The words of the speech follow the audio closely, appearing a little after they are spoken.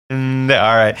All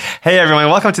right. Hey, everyone.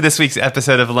 Welcome to this week's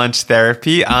episode of Lunch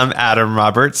Therapy. I'm Adam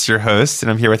Roberts, your host,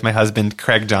 and I'm here with my husband,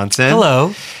 Craig Johnson.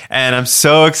 Hello. And I'm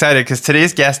so excited because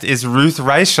today's guest is Ruth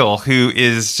Reichl, who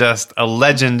is just a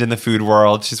legend in the food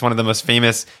world. She's one of the most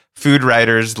famous food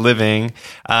writers living.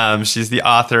 She's the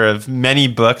author of many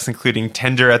books, including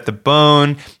Tender at the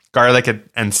Bone, Garlic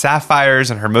and Sapphires,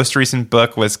 and her most recent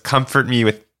book was Comfort Me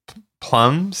with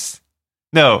Plums.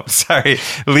 No, sorry.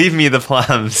 Leave Me the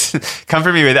Plums.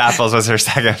 Comfort Me with Apples was her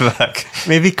second book.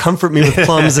 Maybe Comfort Me with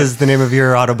Plums is the name of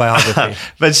your autobiography.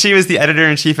 But she was the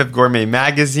editor-in-chief of Gourmet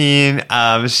Magazine.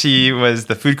 She was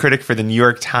the food critic for the New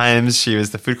York Times. She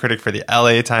was the food critic for the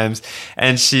LA Times.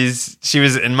 And she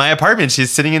was in my apartment. She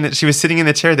was sitting in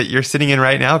the chair that you're sitting in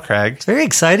right now, Craig. It's very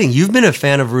exciting. You've been a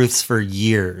fan of Ruth's for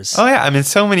years. Oh, yeah. I mean,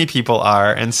 so many people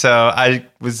are. And so I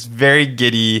was very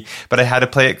giddy, but I had to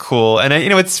play it cool.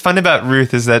 And what's fun about Ruth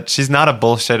is that she's not a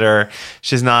bullshitter.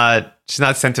 She's not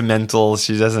sentimental.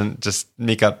 She doesn't just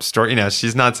make up story.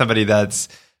 She's not somebody that's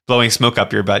blowing smoke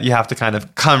up your butt. You have to kind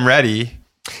of come ready.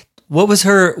 What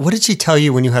did she tell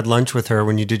you when you had lunch with her,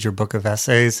 when you did your book of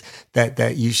essays,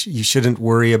 that you shouldn't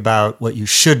worry about what you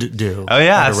should do? Oh,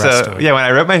 yeah. So, when I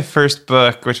wrote my first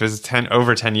book, which was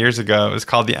over 10 years ago, it was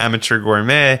called The Amateur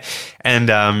Gourmet.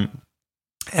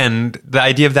 And the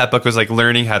idea of that book was like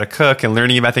learning how to cook and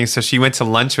learning about things. So she went to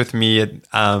lunch with me at,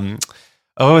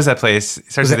 what was that place?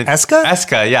 Was it Esca?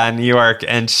 Esca, yeah, in New York.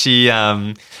 And she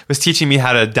was teaching me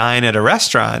how to dine at a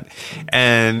restaurant.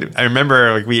 And I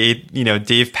remember we ate,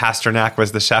 Dave Pasternak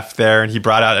was the chef there, and he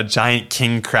brought out a giant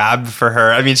king crab for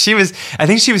her. I mean, I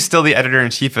think she was still the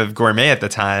editor-in-chief of Gourmet at the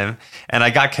time. And I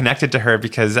got connected to her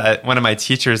because one of my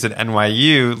teachers at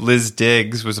NYU, Liz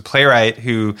Diggs, was a playwright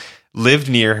who lived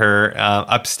near her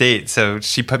upstate. So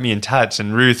she put me in touch,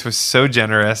 and Ruth was so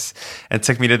generous and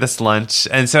took me to this lunch.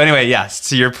 And so anyway, yes,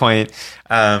 to your point,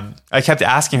 I kept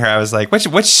asking her, I was like,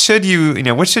 what should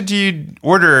you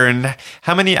order, and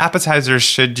how many appetizers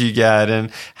should you get, and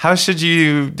how should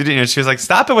you do it? She was like,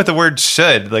 stop it with the word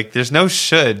should. Like, there's no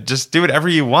should, just do whatever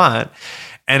you want.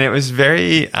 And it was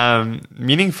very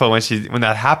meaningful when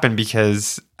that happened,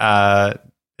 because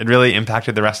it really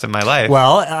impacted the rest of my life.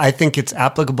 Well, I think it's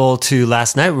applicable to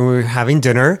last night when we were having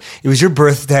dinner. It was your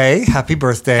birthday. Happy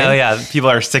birthday. Oh, yeah. People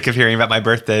are sick of hearing about my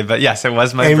birthday, but yes, it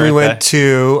was my birthday. And we went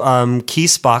to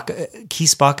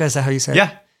Kiesbach, is that how you say it?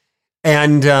 Yeah.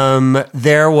 And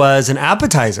there was an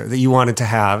appetizer that you wanted to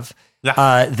have.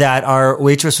 Yeah. That our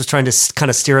waitress was trying to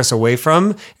kind of steer us away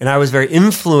from. And I was very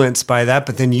influenced by that,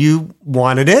 but then you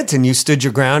wanted it and you stood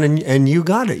your ground and you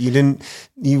got it.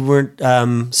 You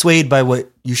weren't swayed by what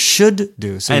you should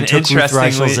do. So you took Ruth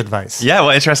Reichl's advice. Yeah, well,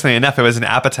 interestingly enough, it was an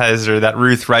appetizer that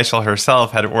Ruth Reichl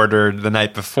herself had ordered the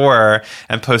night before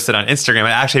and posted on Instagram. I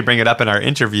actually bring it up in our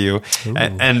interview.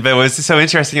 And what was so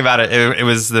interesting about it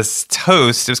was this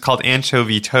toast. It was called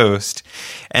anchovy toast.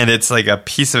 And it's like a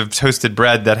piece of toasted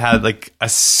bread that had like a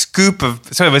scoop of,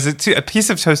 so it was a piece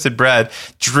of toasted bread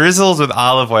drizzled with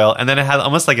olive oil. And then it had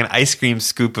almost like an ice cream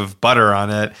scoop of butter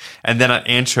on it. And then an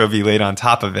anchovy laid on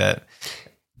top of it.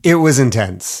 It was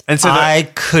intense. And so I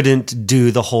couldn't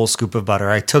do the whole scoop of butter.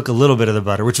 I took a little bit of the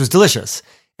butter, which was delicious,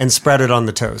 and spread it on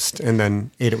the toast, and then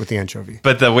ate it with the anchovy.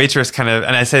 But the waitress kind of,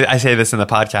 and I say this in the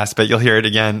podcast, but you'll hear it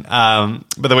again.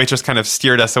 But the waitress kind of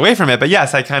steered us away from it. But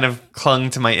yes, I kind of clung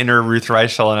to my inner Ruth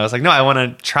Reichl, and I was like, no, I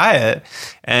want to try it.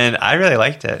 And I really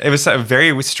liked it. It was a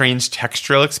very strange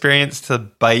textural experience to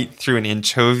bite through an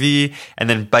anchovy and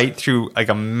then bite through like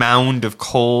a mound of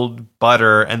cold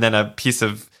butter and then a piece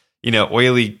of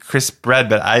oily, crisp bread,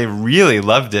 but I really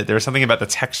loved it. There was something about the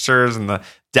textures and the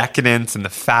decadence and the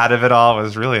fat of it all. It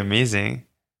was really amazing.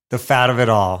 The fat of it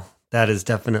all. That is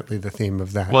definitely the theme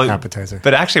of that appetizer.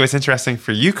 But actually, what's interesting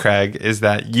for you, Craig, is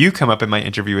that you come up in my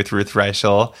interview with Ruth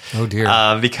Reichl. Oh, dear.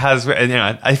 Because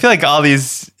I feel like all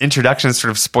these introductions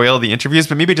sort of spoil the interviews,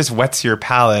 but maybe it just whets your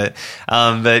palate.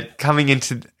 But coming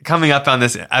up on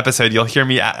this episode, you'll hear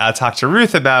me talk to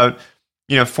Ruth about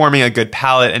forming a good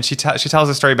palate. And she tells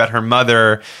a story about her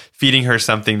mother feeding her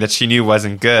something that she knew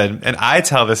wasn't good. And I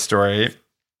tell this story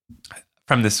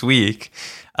from this week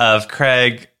of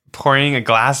Craig pouring a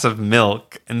glass of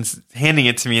milk and handing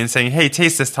it to me and saying, hey,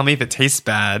 taste this. Tell me if it tastes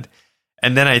bad.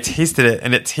 And then I tasted it,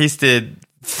 and it tasted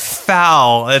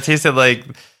foul. It tasted like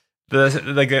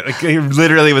it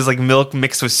literally was like milk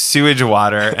mixed with sewage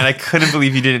water. And I couldn't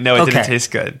believe you didn't know it didn't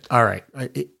taste good. All right.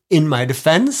 In my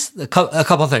defense, a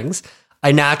couple things.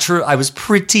 I was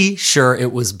pretty sure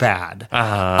it was bad.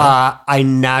 I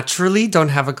naturally don't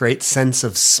have a great sense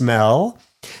of smell.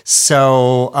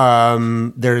 So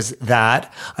there's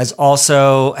that. I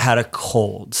also had a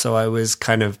cold, so I was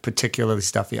kind of particularly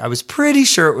stuffy. I was pretty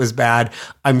sure it was bad.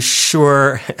 I'm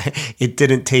sure it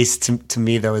didn't taste to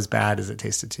me though as bad as it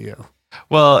tasted to you.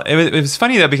 Well, it was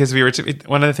funny though, because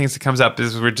one of the things that comes up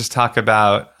is we just talk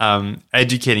about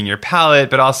educating your palate,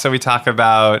 but also we talk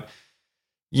about,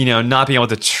 not being able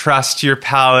to trust your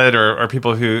palate or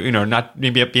people who, not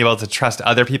maybe be able to trust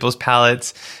other people's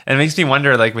palates. And it makes me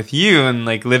wonder, like with you and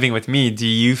like living with me, do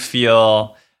you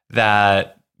feel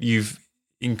that you've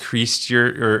increased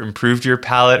or improved your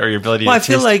palate or your ability to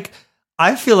taste?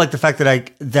 I feel like the fact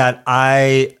that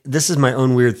I this is my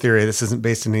own weird theory. This isn't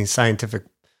based on any scientific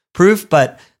proof,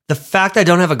 but the fact I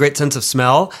don't have a great sense of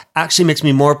smell actually makes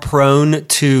me more prone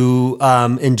to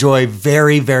enjoy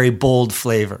very, very bold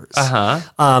flavors.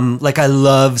 Like I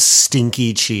love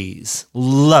stinky cheese.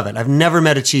 Love it. I've never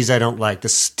met a cheese I don't like. The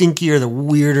stinkier, the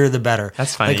weirder, the better.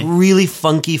 That's funny. Like really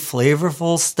funky,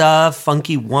 flavorful stuff,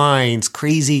 funky wines,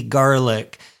 crazy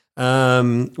garlic.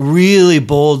 Really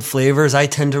bold flavors I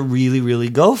tend to really, really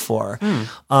go for.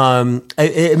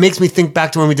 It makes me think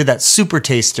back to when we did that super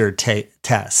taster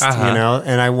test,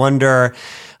 and I wonder,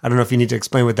 I don't know if you need to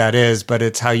explain what that is, but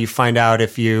it's how you find out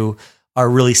if you are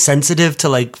really sensitive to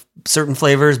like certain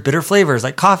flavors, bitter flavors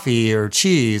like coffee or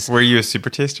cheese. Were you a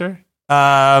super taster?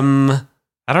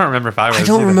 I don't remember if I was. I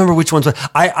don't remember which ones.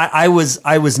 I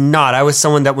was not. I was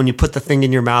someone that when you put the thing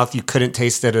in your mouth, you couldn't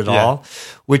taste it at all,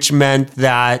 which meant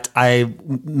that I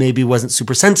maybe wasn't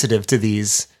super sensitive to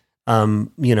these,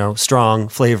 strong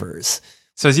flavors.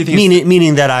 So as you think,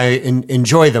 meaning that I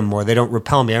enjoy them more. They don't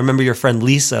repel me. I remember your friend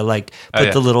Lisa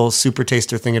put the little super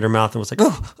taster thing in her mouth and was like,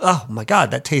 oh my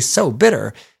God, that tastes so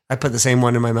bitter. I put the same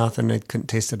one in my mouth and I couldn't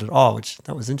taste it at all,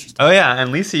 that was interesting. Oh yeah,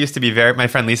 and Lisa used to be my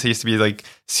friend Lisa used to be like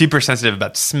super sensitive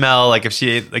about smell. Like if she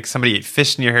ate, like somebody ate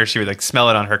fish near her, she would like smell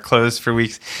it on her clothes for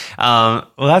weeks.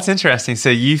 Well, that's interesting. So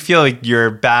you feel like your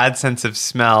bad sense of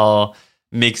smell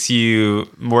makes you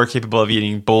more capable of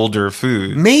eating bolder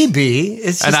foods. Maybe.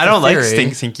 It's just and I don't like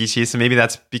stinky cheese, so maybe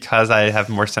that's because I have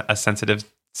more a sensitive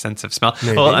sense of smell.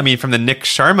 Maybe. Well, I mean, from the Nick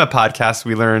Sharma podcast,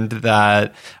 we learned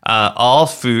that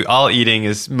all eating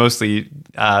is mostly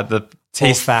the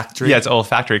taste. Olfactory. Yeah, it's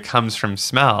olfactory. It comes from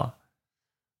smell.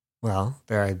 Well,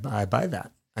 I buy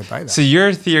that. So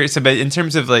your theory, but in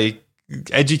terms of like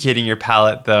educating your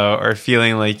palate though, or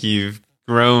feeling like you've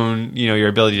grown, your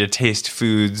ability to taste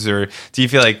foods, or do you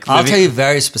feel like I'll tell you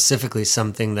very specifically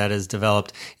something that has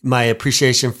developed my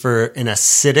appreciation for an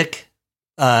acidic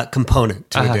component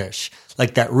to a dish.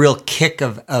 Like that real kick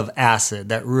of acid,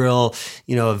 that real,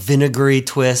 vinegary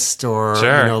twist or,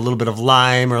 a little bit of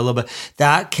lime or a little bit.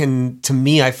 That can, to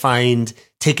me, I find,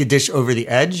 take a dish over the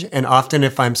edge. And often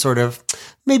if I'm sort of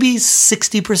maybe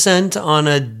 60% on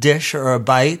a dish or a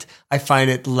bite, I find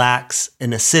it lacks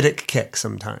an acidic kick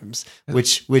sometimes,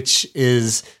 which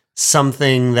is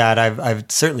something that I've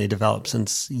certainly developed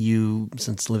since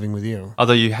living with you.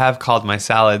 Although you have called my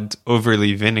salad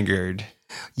overly vinegared.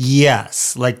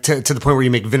 Yes, like to the point where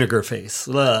you make vinegar face.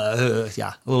 Yeah,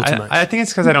 a little too much. I think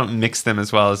it's because I don't mix them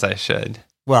as well as I should.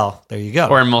 Well, there you go.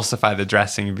 Or emulsify the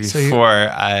dressing before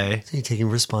So you're taking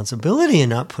responsibility and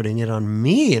not putting it on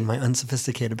me and my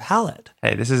unsophisticated palate.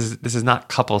 Hey, this is not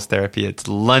couples therapy. It's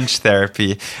lunch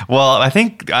therapy. Well, I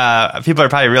think people are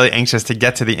probably really anxious to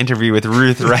get to the interview with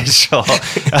Ruth Reichl.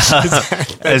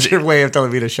 That's your way of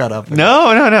telling me to shut up. No.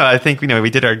 I think we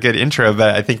did our good intro,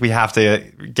 but I think we have to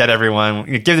get everyone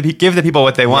give the people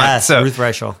what they want. Yes, so Ruth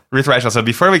Reichl. So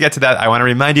before we get to that, I want to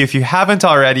remind you, if you haven't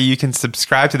already, you can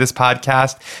subscribe to this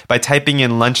podcast by typing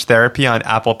in Lunch Therapy on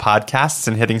Apple Podcasts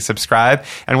and hitting subscribe.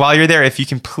 And while you're there, if you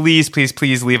can please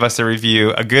leave us a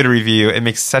review, a good review. It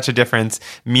makes such a difference,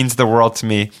 means the world to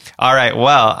me. All right,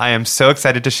 well, I am so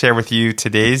excited to share with you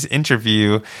today's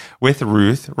interview with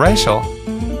Ruth Reichl.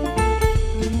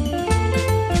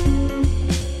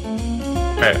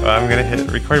 All right, well, I'm going to hit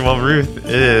record. Well, Ruth, it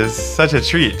is such a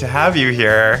treat to have you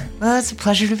here. Well, it's a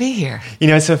pleasure to be here.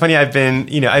 It's so funny.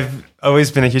 I've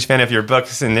always been a huge fan of your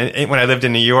books. And when I lived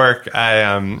in New York,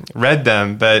 I read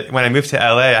them. But when I moved to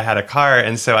LA, I had a car.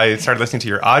 And so I started listening to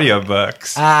your audiobooks.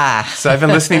 So I've been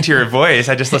listening to your voice.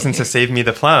 I just listened to Save Me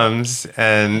the Plums.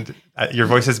 And your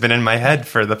voice has been in my head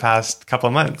for the past couple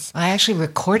of months. I actually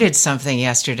recorded something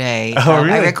yesterday. Oh,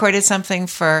 really? I recorded something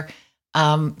for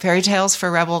Fairy Tales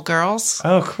for Rebel Girls.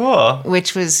 Oh, cool.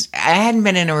 Which was, I hadn't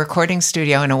been in a recording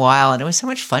studio in a while, and it was so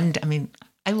much fun.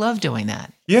 I love doing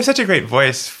that. You have such a great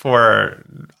voice for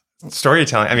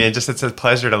storytelling. It's a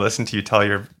pleasure to listen to you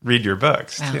read your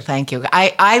books. Oh, thank you.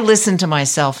 I listen to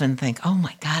myself and think, oh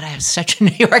my God, I have such a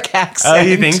New York accent. Oh,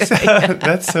 you think so?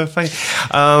 That's so funny.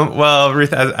 Well,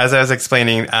 Ruth, as I was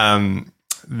explaining,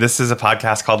 this is a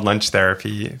podcast called Lunch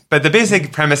Therapy. But the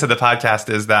basic premise of the podcast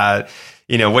is that,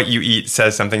 what you eat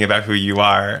says something about who you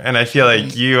are. And I feel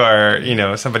like you are,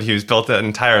 somebody who's built an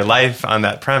entire life on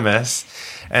that premise.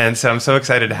 And so I'm so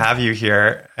excited to have you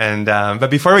here. And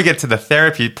but before we get to the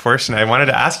therapy portion, I wanted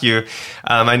to ask you,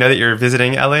 I know that you're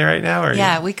visiting LA right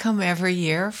now. We come every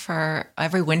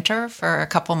winter for a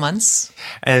couple months.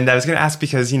 And I was going to ask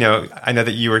because, I know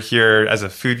that you were here as a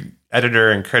food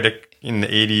editor and critic in the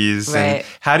 80s. Right. And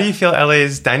how do you feel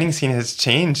LA's dining scene has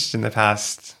changed in the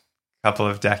past couple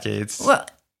of decades? Well,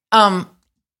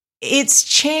 it's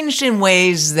changed in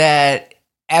ways that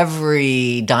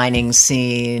every dining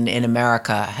scene in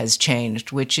America has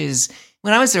changed, which is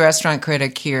when I was a restaurant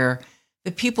critic here,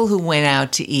 the people who went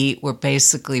out to eat were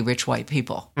basically rich white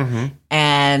people. Mm-hmm.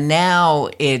 And now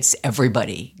it's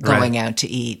everybody going out to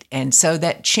eat. And so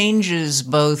that changes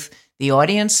both the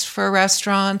audience for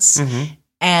restaurants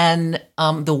and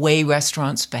the way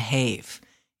restaurants behave.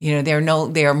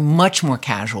 They're much more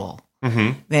casual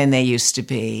than they used to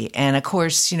be. And of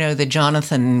course, the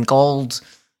Jonathan Gold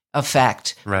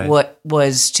effect what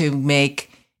was to make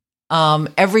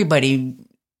everybody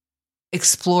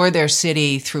explore their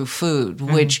city through food,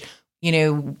 which,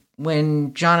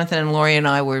 when Jonathan and Laurie and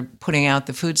I were putting out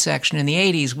the food section in the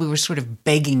 80s, we were sort of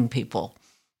begging people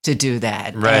to do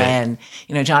that. Right. And,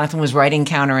 Jonathan was writing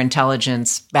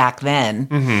Counterintelligence back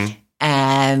then.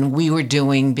 And we were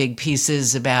doing big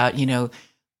pieces about,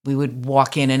 we would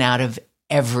walk in and out of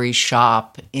every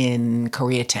shop in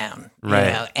Koreatown,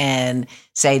 and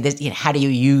say that, how do you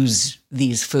use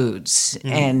these foods?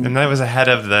 And that was ahead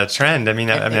of the trend. I mean,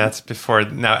 that's before.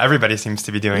 Now everybody seems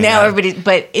to be doing that.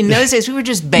 But in those days, we were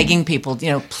just begging people,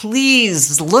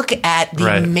 please look at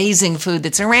the amazing food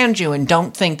that's around you, and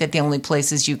don't think that the only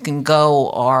places you can go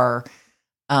are,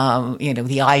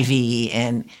 the Ivy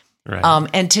and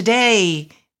today,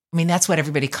 that's what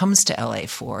everybody comes to LA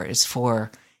for, is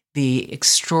for the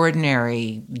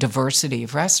extraordinary diversity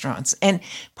of restaurants. And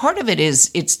part of it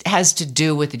has to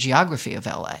do with the geography of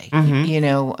LA.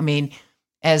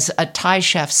 As a Thai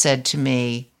chef said to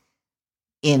me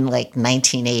in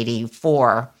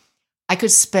 1984, I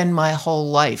could spend my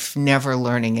whole life never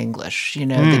learning English.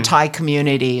 The Thai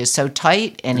community is so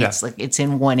tight, and it's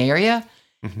in one area.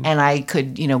 And I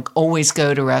could, always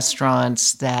go to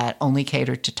restaurants that only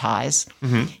cater to Thais.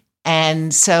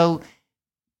 And so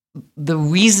the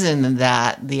reason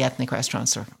that the ethnic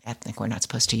restaurants are ethnic, we're not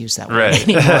supposed to use that word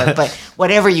anymore, but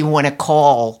whatever you want to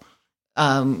call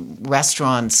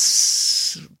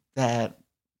restaurants that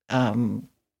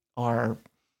are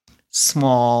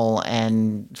small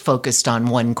and focused on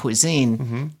one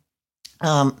cuisine,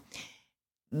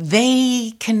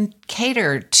 they can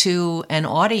cater to an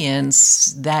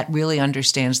audience that really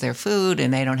understands their food,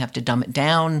 and they don't have to dumb it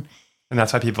down. And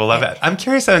that's why people love it. I'm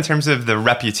curious, though, in terms of the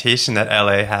reputation that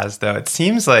LA has, though. It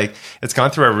seems like it's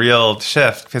gone through a real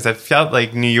shift, because it felt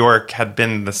like New York had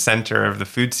been the center of the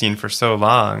food scene for so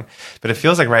long. But it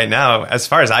feels like right now, as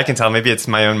far as I can tell, maybe it's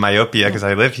my own myopia because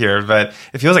I live here, but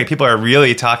it feels like people are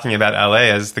really talking about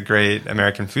LA as the great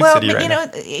American food city right now.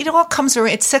 It all comes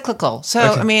around. It's cyclical.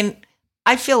 So,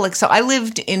 I feel like, I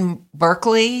lived in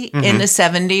Berkeley in the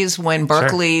 70s when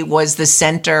Berkeley was the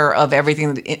center of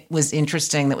everything that was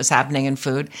interesting that was happening in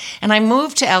food. And I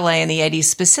moved to LA in the 80s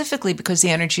specifically because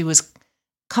the energy was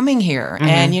coming here.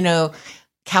 And,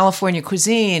 California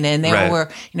cuisine, and there were,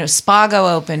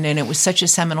 Spago opened, and it was such a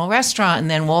seminal restaurant.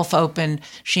 And then Wolf opened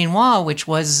Chinois, which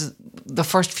was the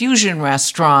first fusion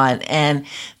restaurant and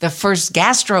the first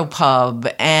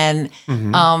gastropub. And,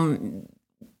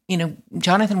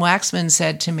 Jonathan Waxman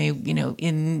said to me,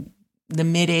 in the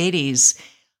mid 80s,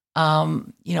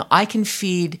 I can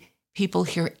feed people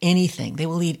here anything. They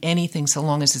will eat anything so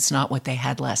long as it's not what they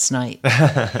had last night.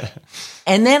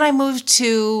 And then I moved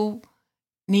to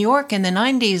New York in the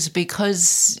 90s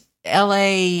because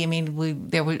LA,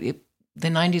 the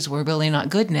 90s were really not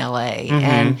good in LA,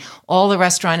 and all the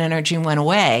restaurant energy went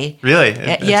away. Really?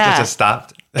 It just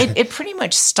stopped? It pretty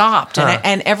much stopped.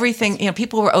 And everything,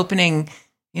 people were opening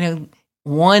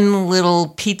one little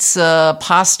pizza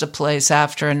pasta place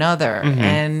after another.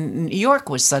 And New York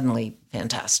was suddenly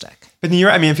fantastic. But New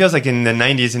York, it feels like in the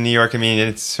 90s in New York,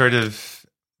 it's sort of,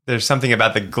 there's something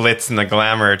about the glitz and the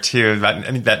glamour too,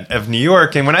 that of New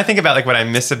York. And when I think about what I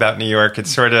miss about New York,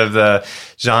 it's sort of the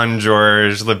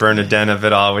Jean-Georges Le Bernardin of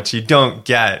it all, which you don't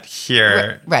get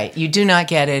here. Right. You do not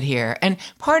get it here. And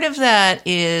part of that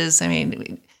is,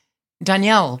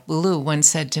 Daniel Boulou once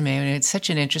said to me, and it's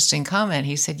such an interesting comment,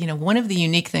 he said, one of the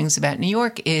unique things about New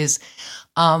York is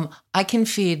I can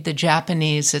feed the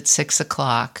Japanese at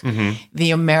 6:00,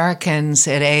 the Americans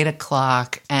at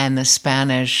 8:00, and the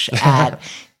Spanish at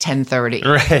 10:30.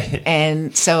 Right.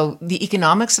 And so the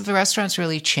economics of the restaurants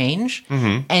really change.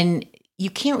 And you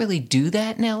can't really do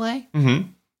that in LA.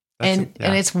 And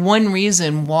it's one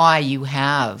reason why you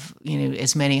have,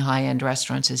 as many high-end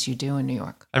restaurants as you do in New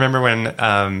York. I remember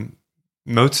when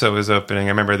Mozza was opening, I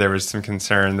remember there was some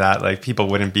concern that like people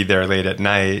wouldn't be there late at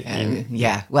night.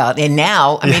 Yeah. Well, and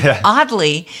now,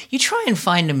 oddly, you try and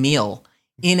find a meal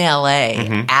in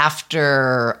LA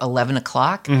after 11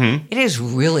 o'clock, it is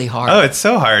really hard. Oh, it's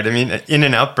so hard. I mean,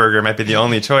 In-N-Out Burger might be the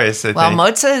only choice. I think.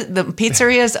 Mozza, the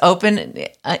pizzeria is open.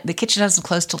 The kitchen doesn't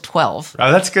close till 12.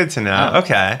 Oh, that's good to know.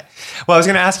 Okay. Well, I was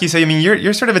going to ask you, so I mean,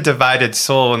 you're sort of a divided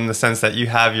soul in the sense that you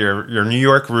have your New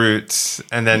York roots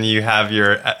and then you have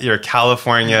your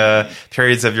California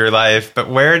periods of your life. But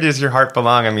where does your heart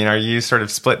belong? I mean, are you sort of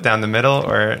split down the middle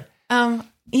or? I'm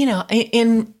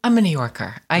a New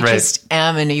Yorker. I just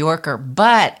am a New Yorker.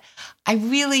 But I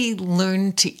really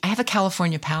learned I have a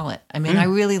California palate. I mean, I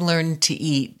really learned to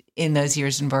eat in those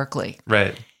years in Berkeley.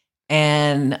 Right.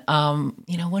 And,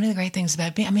 one of the great things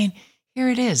about being, here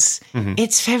it is.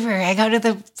 It's February. I go to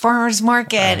the farmer's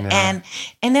market. And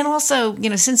then also,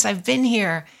 since I've been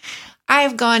here,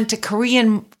 I've gone to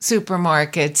Korean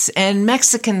supermarkets and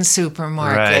Mexican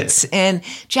supermarkets and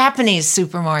Japanese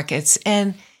supermarkets.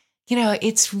 And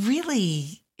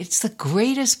it's the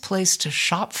greatest place to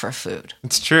shop for food.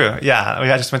 It's true. Yeah.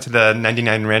 I just went to the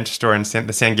 99 Ranch store in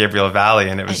the San Gabriel Valley,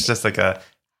 and it was just like a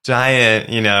giant,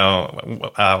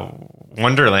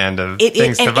 wonderland of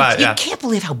things to buy. You can't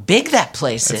believe how big that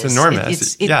place is. It's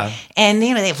enormous. And, they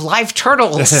have live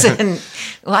turtles and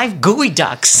live gooey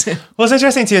ducks. Well, it's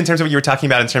interesting, too, in terms of what you were talking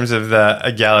about in terms of the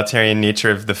egalitarian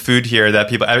nature of the food here, that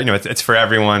people, it's for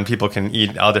everyone. People can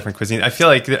eat all different cuisines. I feel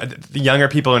like the younger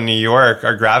people in New York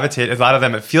are gravitating, a lot of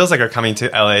them, it feels like, are coming to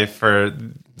LA for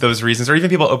those reasons, or even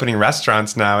people opening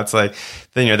restaurants now. It's like,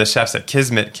 the chefs at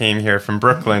Kismet came here from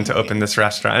Brooklyn to open this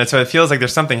restaurant. And so it feels like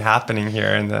there's something happening here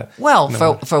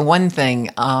for one thing,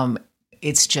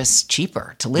 it's just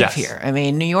cheaper to live here. I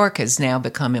mean, New York has now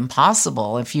become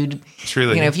impossible. If you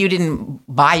didn't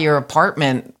buy your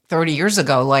apartment 30 years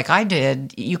ago like I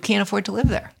did, you can't afford to live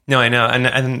there. No, I know.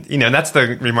 And that's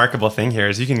the remarkable thing here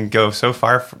is you can go so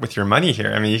far with your money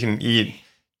here. I mean, you can eat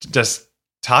just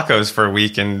tacos for a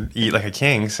week and eat like a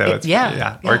king. So it's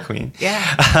or queen.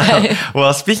 Yeah.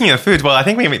 Well, speaking of food, I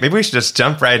think maybe we should just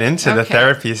jump right into the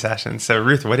therapy session. So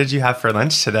Ruth, what did you have for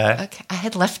lunch today? Okay. I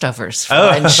had leftovers for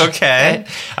lunch. Okay.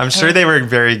 I'm sure they were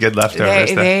very good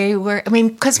leftovers. They were,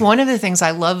 because one of the things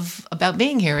I love about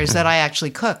being here is that I actually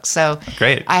cook. So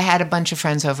great. I had a bunch of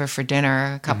friends over for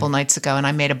dinner a couple nights ago and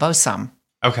I made a bosom.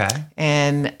 Okay.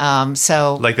 And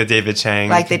so... like the David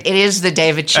Chang. It is the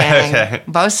David Chang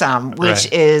bosom,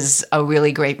 which is a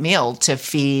really great meal to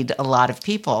feed a lot of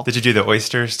people. Did you do the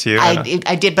oysters too? I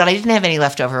did, but I didn't have any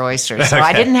leftover oysters. So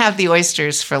I didn't have the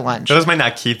oysters for lunch. Those might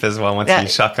not keep as well once you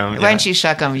shuck them. Once you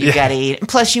shuck them, you got to eat.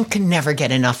 Plus, you can never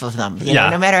get enough of them.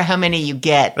 No matter how many you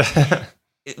get,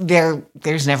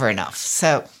 there's never enough.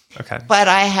 So... okay. But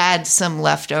I had some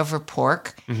leftover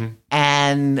pork,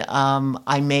 and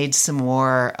I made some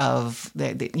more of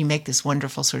you make this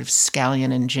wonderful sort of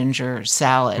scallion and ginger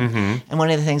salad. And one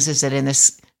of the things is that in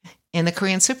the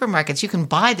Korean supermarkets, you can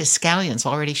buy the scallions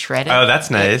already shredded. Oh,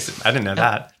 that's nice. I didn't know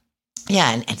that.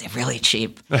 Yeah, and they're really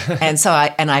cheap. And so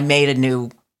I made a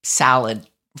new salad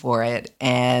for it,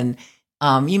 and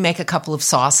you make a couple of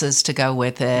sauces to go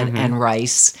with it and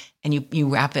rice, and you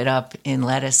wrap it up in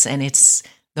lettuce, and it's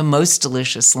the most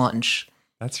delicious lunch.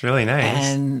 That's really nice.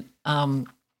 And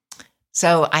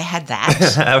so I had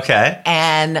that. Okay.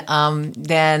 And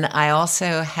then I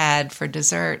also had for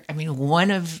dessert,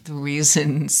 one of the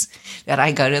reasons that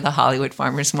I go to the Hollywood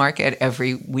Farmers Market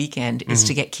every weekend is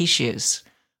to get quiches,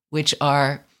 which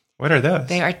are... what are those?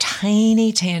 They are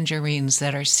tiny tangerines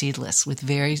that are seedless with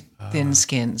very thin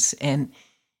skins. And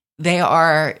they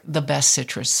are the best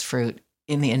citrus fruit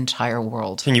in the entire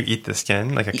world. Can you eat the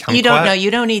skin like a kumquat? You don't know.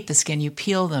 You don't eat the skin. You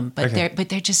peel them, but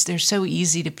they're so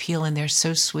easy to peel and they're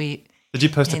so sweet. Did you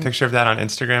post a picture of that on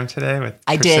Instagram today?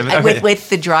 I did, with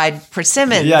the dried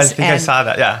persimmons. Yeah, I think I saw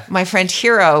that, yeah. My friend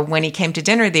Hiro, when he came to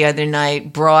dinner the other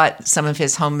night, brought some of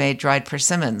his homemade dried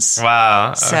persimmons.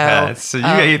 Wow, okay. So you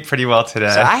ate pretty well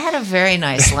today. So I had a very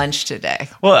nice lunch today.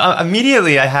 Well,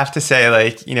 immediately I have to say,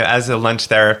 as a lunch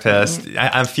therapist,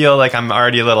 I feel like I'm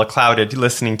already a little clouded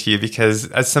listening to you because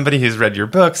as somebody who's read your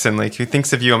books and who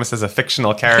thinks of you almost as a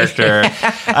fictional character,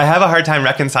 I have a hard time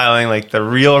reconciling the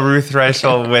real Ruth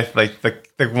Reichel with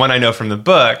the one I know from the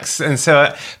books. And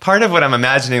so part of what I'm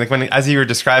imagining, like as you were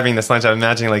describing this lunch, I'm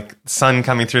imagining like sun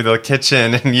coming through the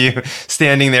kitchen and you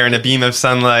standing there in a beam of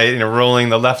sunlight, rolling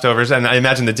the leftovers. And I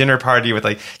imagine the dinner party with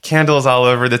like candles all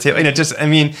over the table.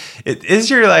 Is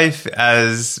your life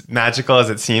as magical as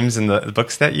it seems in the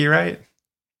books that you write?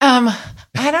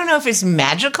 I don't know if it's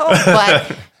magical,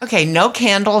 but okay, no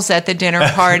candles at the dinner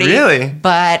party. Really?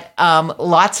 But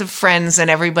lots of friends and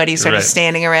everybody sort of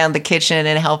standing around the kitchen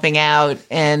and helping out.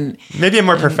 And maybe a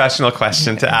more professional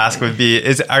question to ask would be,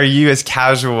 are you as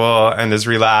casual and as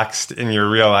relaxed in your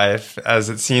real life as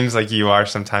it seems like you are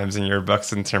sometimes in your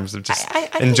books in terms of just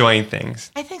enjoying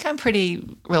things? I think I'm pretty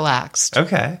relaxed.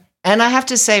 Okay. And I have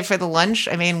to say, for the lunch,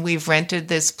 we've rented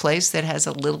this place that has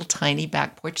a little tiny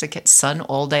back porch that gets sun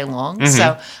all day long. Mm-hmm.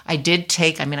 So I did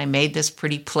I made this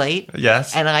pretty plate.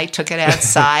 Yes. And I took it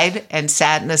outside and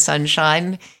sat in the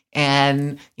sunshine.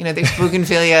 And, there's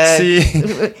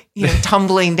bougainvillea,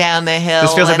 tumbling down the hill.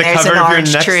 This feels like the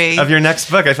cover of your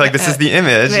next book. I feel like this is the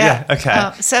image. Yeah. Okay.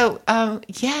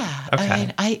 Yeah.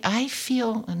 Okay. I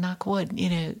feel, knock wood,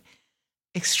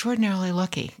 extraordinarily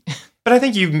lucky. But I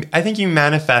think you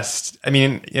manifest,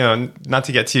 not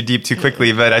to get too deep too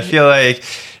quickly, but I feel like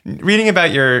reading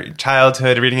about your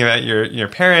childhood, reading about your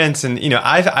parents, and,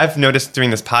 I've noticed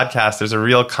doing this podcast, there's a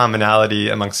real commonality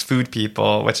amongst food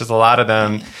people, which is a lot of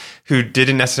them who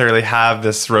didn't necessarily have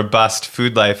this robust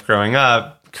food life growing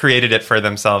up, created it for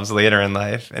themselves later in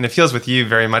life. And it feels with you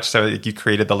very much so that you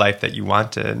created the life that you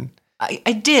wanted.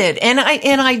 I did. And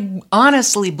I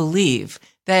honestly believe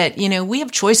that, we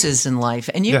have choices in life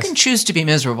and you can choose to be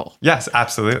miserable. Yes,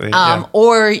 absolutely.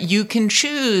 Or you can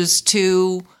choose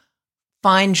to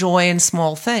find joy in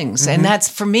small things. Mm-hmm. And that's,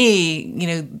 for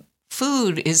me,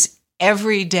 food is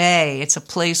every day. It's a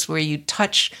place where you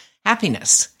touch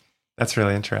happiness. That's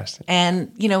really interesting.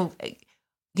 And,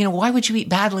 why would you eat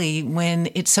badly when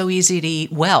it's so easy to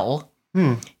eat well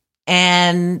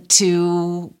and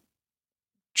to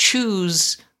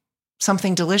choose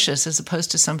something delicious as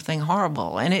opposed to something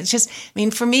horrible? And it's just,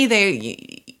 for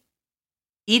me,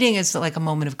 eating is like a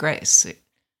moment of grace.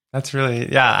 That's really,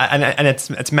 and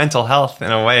it's mental health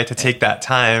in a way. To take that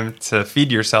time to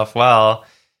feed yourself well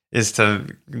is to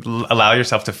allow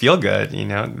yourself to feel good.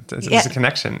 There's a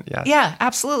connection. Yeah,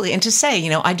 absolutely. And to say,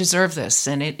 I deserve this,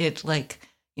 and it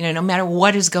no matter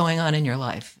what is going on in your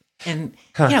life, and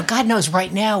God knows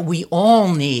right now we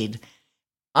all need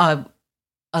a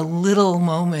little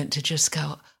moment to just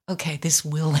go, okay, this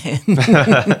will end.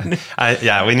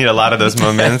 We need a lot of those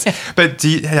moments. But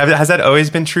has that always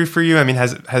been true for you?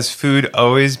 Has food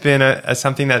always been a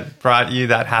something that brought you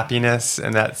that happiness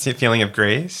and that feeling of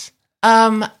grace?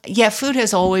 Food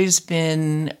has always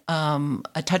been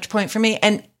a touch point for me.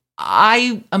 And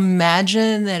I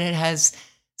imagine that it has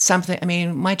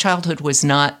something, my childhood was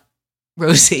not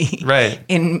rosy. Right.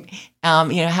 In,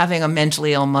 having a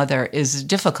mentally ill mother is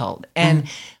difficult. And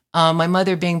my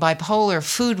mother being bipolar,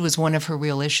 food was one of her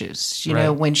real issues.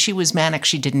 When she was manic,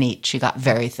 she didn't eat. She got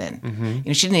very thin.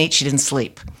 Mm-hmm. She didn't eat, she didn't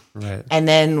sleep. Right. And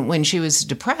then when she was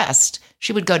depressed,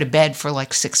 she would go to bed for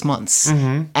like 6 months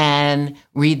and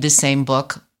read the same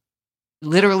book,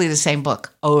 literally the same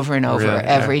book over and over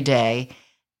every day,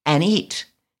 and eat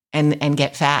and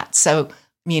get fat. So,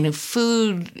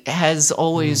 food has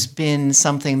always been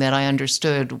something that I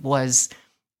understood was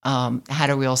had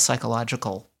a real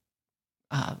psychological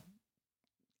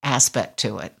aspect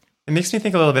to it. It makes me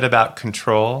think a little bit about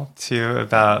control too,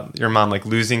 about your mom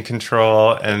losing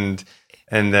control and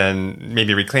then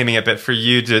maybe reclaiming it. But for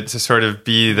you to sort of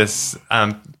be this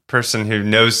person who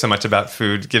knows so much about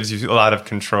food gives you a lot of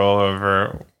control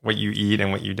over what you eat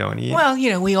and what you don't eat. Well,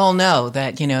 we all know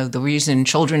that, the reason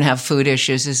children have food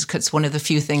issues is because it's one of the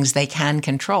few things they can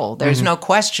control. There's no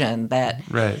question that,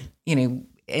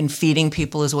 and feeding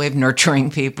people is a way of nurturing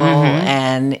people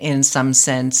and in some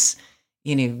sense,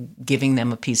 giving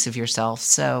them a piece of yourself.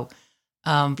 So,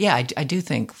 I do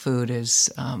think food is,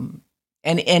 and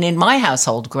in my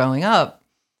household growing up,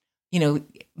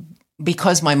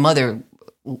 because my mother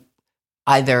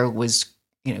either was,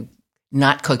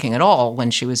 not cooking at all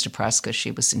when she was depressed because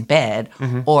she was in bed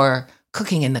or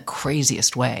cooking in the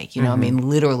craziest way.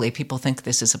 Literally people think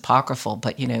this is apocryphal,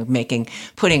 but,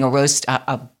 putting a roast,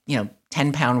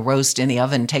 10-pound roast in the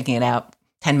oven, taking it out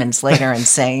 10 minutes later and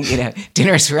saying,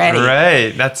 dinner's ready.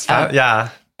 Right. That's,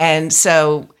 And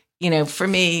so, for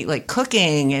me,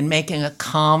 cooking and making a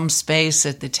calm space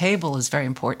at the table is very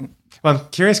important. Well, I'm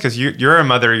curious because you're a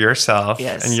mother yourself,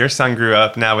 yes. And your son grew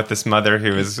up now with this mother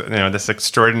who is, this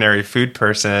extraordinary food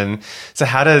person. So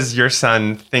how does your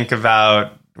son think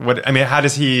about how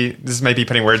does he, this might be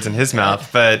putting words in his mouth,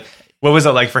 but What was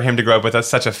it like for him to grow up with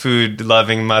such a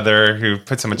food-loving mother who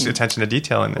put so much attention to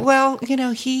detail in it? Well,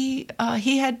 he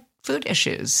had food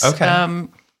issues. Okay.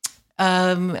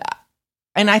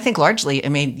 And I think largely, I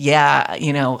mean,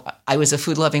 I was a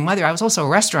food-loving mother. I was also a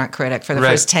restaurant critic for the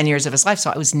first 10 years of his life,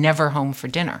 so I was never home for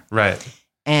dinner. Right.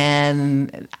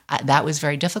 And that was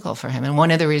very difficult for him. And one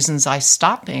of the reasons I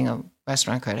stopped being a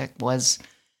restaurant critic was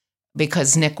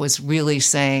because Nick was really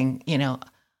saying,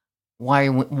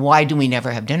 why do we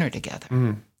never have dinner together?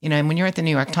 Mm. And when you're at the New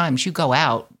York Times, you go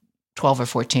out 12 or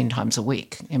 14 times a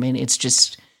week. I mean, it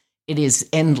is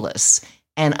endless.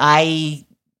 And I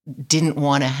didn't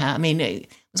want to have,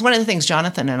 it was one of the things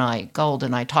Jonathan and I, Gold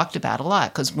and I, talked about a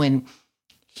lot, because when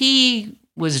he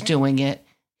was doing it,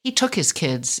 he took his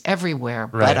kids everywhere.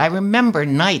 Right. But I remember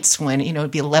nights when, it'd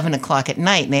be 11 o'clock at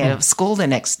night and they had school the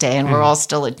next day and we're all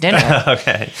still at dinner.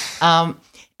 Okay.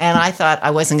 And I thought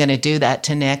I wasn't going to do that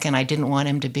to Nick, and I didn't want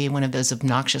him to be one of those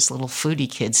obnoxious little foodie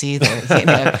kids either.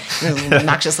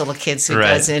 Obnoxious little kids who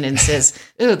goes in and says,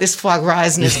 "Ooh, this foie gras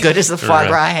isn't as good as the foie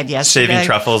gras I had yesterday." Shaving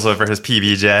truffles over his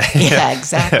PBJ. Yeah,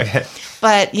 exactly. Okay.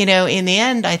 But, in the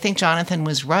end, I think Jonathan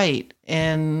was right,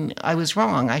 and I was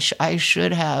wrong. I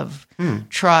should have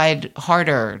tried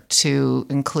harder to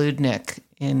include Nick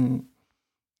in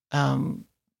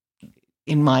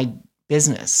my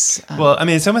business. Well,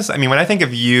 it's almost, when I think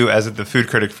of you as the food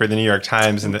critic for the New York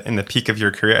Times in the peak of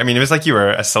your career, it was like you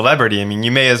were a celebrity.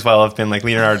 You may as well have been like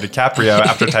Leonardo DiCaprio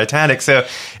after Titanic. So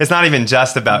it's not even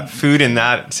just about food in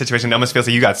that situation. It almost feels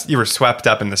like you were swept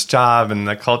up in this job and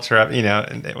the culture of,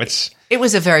 which... It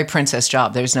was a very princess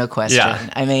job. There's no question. Yeah.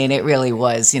 It really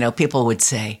was. People would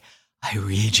say, "I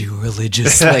read you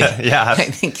religiously." Yeah. I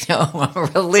think,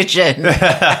 religion.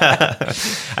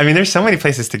 There's so many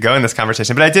places to go in this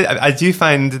conversation, but I do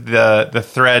find the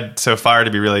thread so far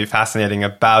to be really fascinating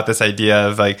about this idea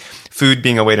of like food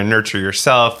being a way to nurture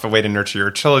yourself, a way to nurture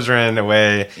your children, a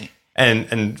way,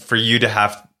 and for you to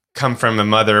have come from a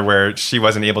mother where she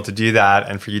wasn't able to do that,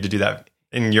 and for you to do that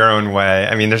in your own way.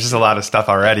 There's just a lot of stuff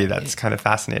already that's kind of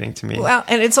fascinating to me. Well,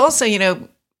 and it's also,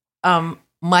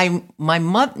 my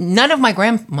mother, none of my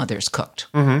grandmothers cooked,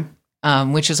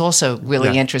 which is also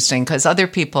really interesting, because other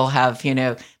people have,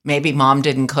 maybe mom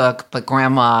didn't cook, but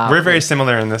grandma. We're very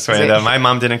similar in this way, though. My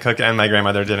mom didn't cook and my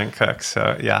grandmother didn't cook.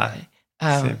 So yeah.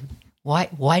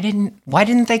 Why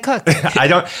didn't they cook?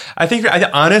 I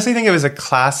honestly think it was a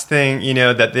class thing,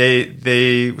 that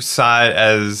they saw it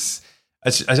as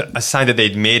a sign that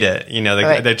they'd made it,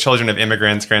 the children of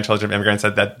immigrants, grandchildren of immigrants,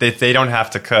 that if they don't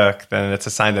have to cook, then it's a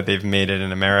sign that they've made it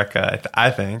in America. I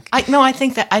think. I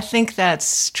think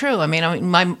that's true.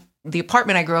 The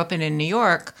apartment I grew up in New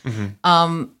York,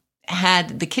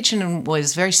 had the kitchen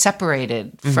was very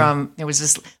separated from. There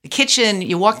was the kitchen.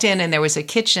 You walked in and there was a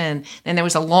kitchen, and there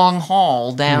was a long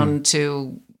hall down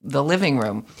to the living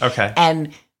room. Okay,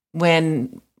 and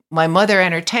when my mother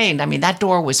entertained, that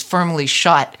door was firmly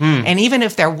shut. And even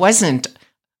if there wasn't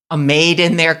a maid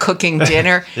in there cooking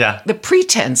dinner, the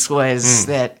pretense was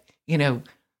that,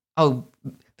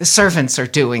 the servants are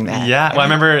doing that. Yeah. Well, I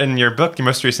remember in your book, your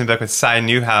most recent book with Cy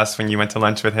Newhouse, when you went to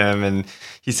lunch with him and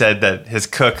he said that his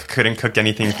cook couldn't cook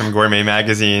anything from Gourmet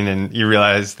magazine. And you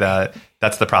realized that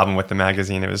that's the problem with the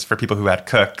magazine. It was for people who had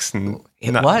cooks. And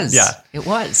It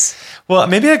was. Well,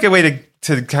 maybe a good way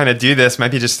to kind of do this might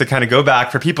be just to kind of go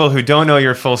back for people who don't know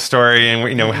your full story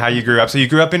and how you grew up. So you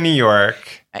grew up in New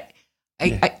York.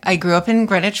 I grew up in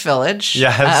Greenwich Village.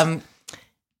 Yes.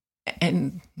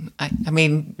 And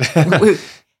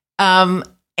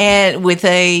and with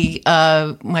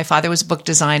my father was a book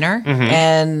designer,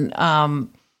 and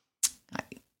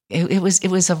it was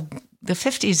the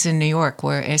 50s in New York,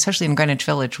 where especially in Greenwich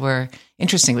Village, were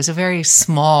interesting. It was a very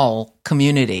small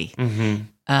community.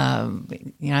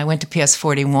 I went to PS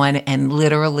 41, and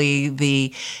literally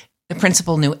the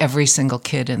principal knew every single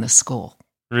kid in the school.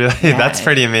 Really? Yeah. That's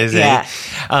pretty amazing. Yeah.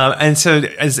 And so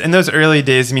in those early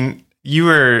days, you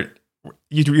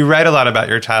write a lot about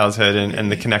your childhood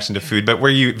and the connection to food, but were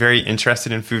you very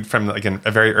interested in food from like a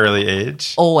very early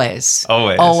age? Always.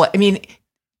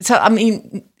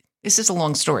 This is a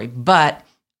long story, but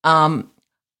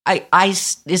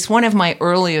it's one of my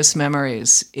earliest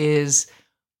memories is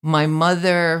my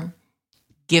mother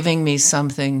giving me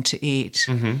something to eat,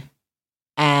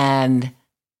 and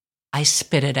I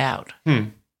spit it out.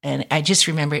 And I just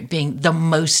remember it being the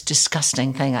most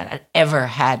disgusting thing I'd ever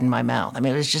had in my mouth.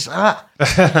 It was just,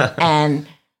 And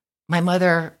my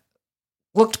mother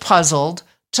looked puzzled,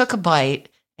 took a bite,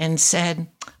 and said,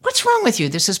 "What's wrong with you?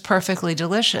 This is perfectly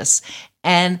delicious."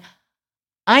 And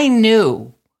I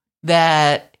knew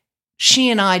that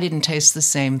she and I didn't taste the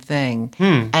same thing,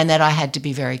 and that I had to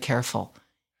be very careful.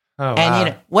 Oh, And wow. you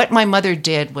know what my mother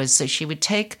did was, so she would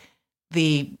take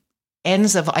the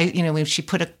ends of, you know, when she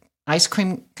put an ice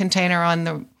cream container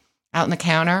out on the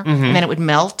counter, Mm-hmm. and then it would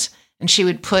melt, and she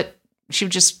would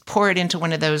just pour it into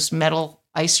one of those metal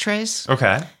ice trays,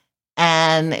 Okay.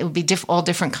 and it would be all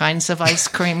different kinds of ice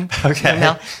cream.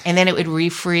 Okay. And then it would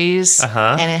refreeze,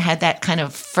 Uh-huh. and it had that kind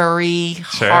of furry,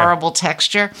 horrible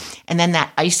texture, and then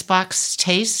that icebox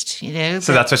taste, you know.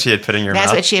 So that's what she had put in your That's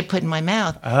mouth? what she had put in my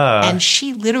mouth. Oh. And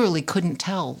she literally couldn't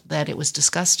tell that it was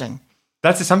disgusting.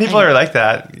 Some people are like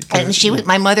that. And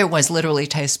my mother was literally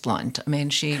taste blind. I mean,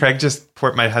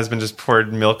 my husband just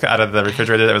poured milk out of the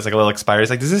refrigerator that was like a little expired. He's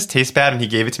like, does this taste bad? And he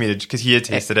gave it to me because he had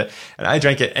tasted it. And I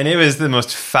drank it. And it was the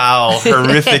most foul,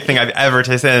 horrific thing I've ever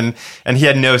tasted. And he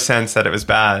had no sense that it was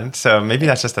bad. So maybe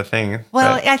that's just a thing.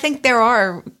 Well, I think there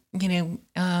are, you know,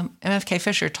 MFK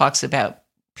Fisher talks about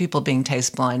people being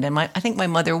taste blind. And I think my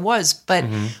mother was. But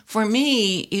for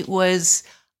me, it was,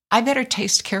 I better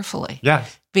taste carefully. Yeah.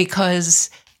 Because,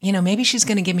 you know, maybe she's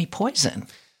going to give me poison.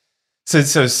 So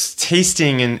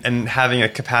tasting and having a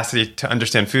capacity to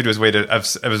understand food was it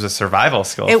was a survival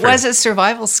skill. It was a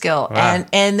survival skill. Wow.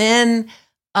 And then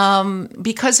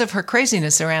because of her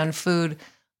craziness around food,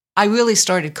 I really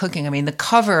started cooking. I mean, the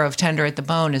cover of Tender at the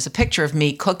Bone is a picture of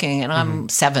me cooking, and I'm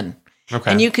 7.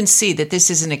 Okay. And you can see that this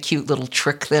isn't a cute little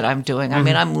trick that I'm doing. I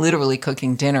mean, I'm literally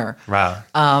cooking dinner. Wow.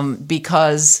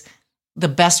 Because the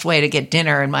best way to get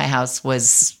dinner in my house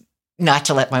was not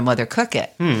to let my mother cook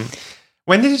it.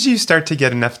 When did you start to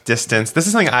get enough distance? This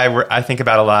is something I think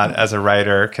about a lot as a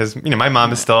writer because, you know, my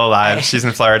mom is still alive. She's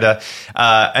in Florida.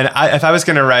 And if I was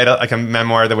going to write a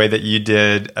memoir the way that you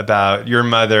did about your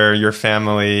mother, your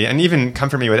family, and even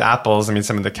Comfort Me with Apples, I mean,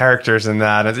 some of the characters in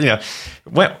that, you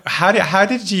know, how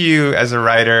did you as a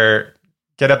writer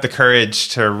get up the courage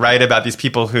to write about these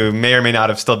people who may or may not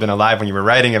have still been alive when you were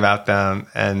writing about them?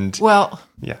 And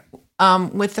yeah.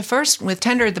 With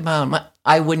Tender at the Bone,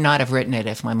 I would not have written it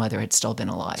if my mother had still been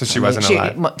alive. So she wasn't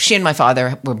alive? She and my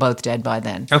father were both dead by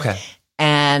then. Okay.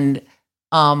 And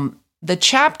the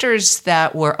chapters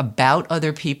that were about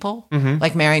other people,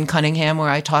 like Marion Cunningham, where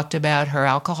I talked about her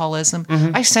alcoholism,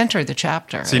 I sent her the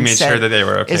chapter. So you made sure that they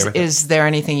were okay with it. Is there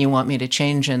anything you want me to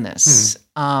change in this?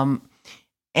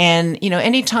 And, you know,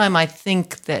 anytime I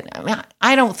think that,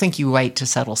 I don't think you write to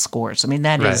settle scores. I mean,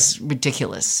 that is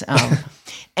ridiculous.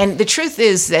 And the truth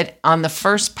is that on the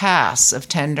first pass of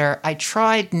Tender, I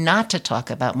tried not to talk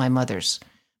about my mother's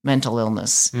mental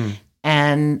illness.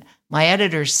 And my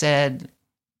editor said,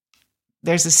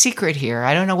 there's a secret here.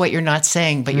 I don't know what you're not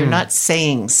saying, but you're not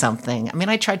saying something. I mean,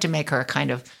 I tried to make her a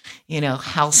kind of, you know,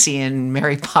 halcyon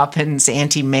Mary Poppins,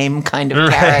 Auntie Mame kind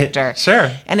of character.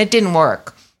 Sure. And it didn't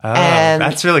work. Oh,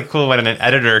 that's really cool when an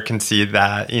editor can see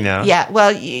that, you know. Yeah,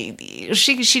 well,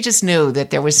 she just knew that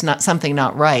there was something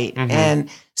not right. And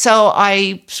so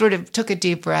I sort of took a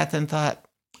deep breath and thought,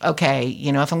 okay,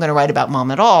 you know, if I'm going to write about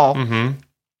mom at all,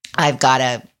 I've got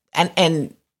to,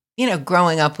 and you know,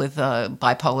 growing up with a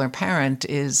bipolar parent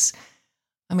is,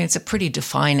 I mean, it's a pretty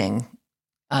defining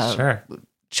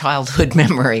childhood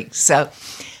memory. So,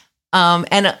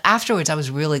 and afterwards, I was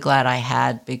really glad I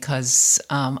had, because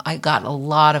I got a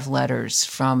lot of letters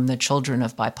from the children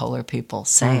of bipolar people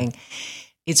saying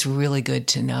it's really good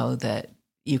to know that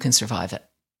you can survive it.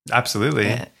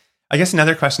 Absolutely. I guess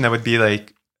another question that would be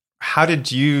like,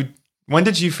 when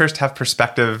did you first have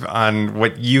perspective on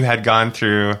what you had gone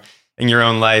through in your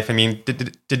own life? I mean,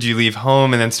 did you leave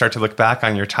home and then start to look back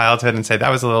on your childhood and say that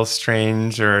was a little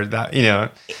strange, or that, you know?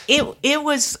 It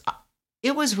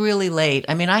was really late.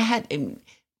 I mean,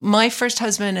 my first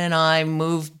husband and I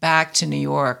moved back to New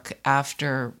York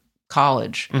after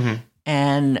college,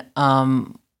 and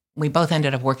we both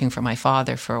ended up working for my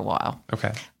father for a while.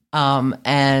 Okay.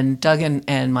 And Doug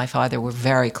and my father were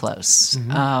very close.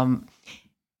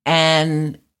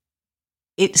 And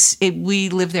we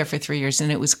lived there for 3 years,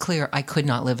 and it was clear I could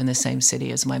not live in the same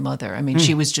city as my mother. I mean,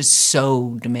 she was just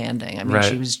so demanding. I mean,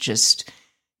 she was just,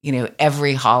 you know,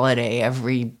 every holiday,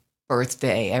 every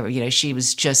birthday, you know, she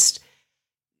was just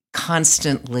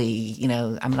constantly, you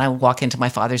know, I mean, I would walk into my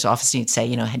father's office and he'd say,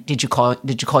 you know, did you call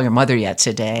your mother yet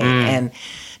today? And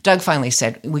Doug finally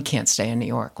said, we can't stay in New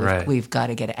York. We've got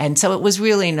to get it. And so it was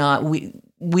really not,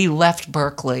 we left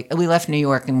Berkeley, we left New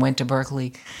York and went to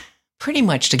Berkeley pretty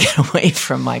much to get away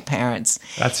from my parents.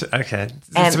 That's okay.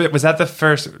 So was that the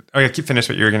first, keep finish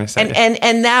what you were going to say.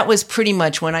 And that was pretty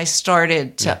much when I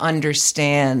started to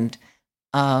understand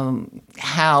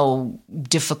how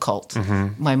difficult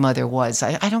my mother was.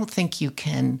 I don't think you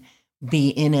can be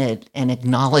in it and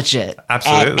acknowledge it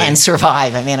and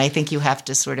survive. I mean, I think you have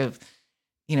to sort of,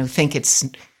 you know, think it's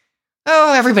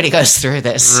oh, everybody goes through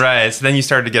this. Right. So then you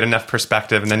started to get enough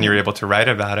perspective, and then you were able to write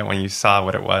about it when you saw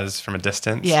what it was from a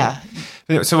distance. Yeah.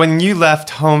 So when you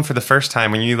left home for the first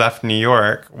time, when you left New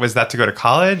York, was that to go to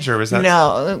college, or was that?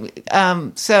 No.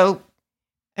 So,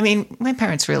 I mean, my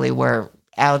parents really were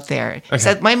out there. Okay.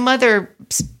 So my mother,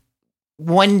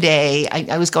 one day,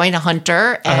 I was going to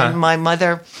Hunter, and my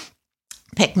mother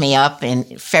picked me up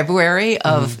in February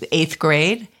of 8th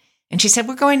grade. And she said,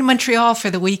 we're going to Montreal for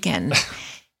the weekend.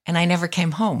 And I never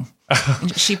came home.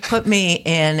 And she put me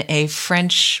in a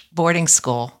French boarding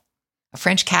school, a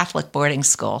French Catholic boarding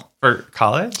school. For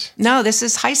college? No, this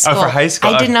is high school. Oh, for high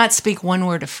school. I did not speak one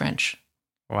word of French.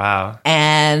 Wow.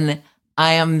 And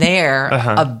I am there,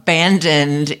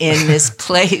 abandoned in this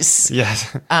place.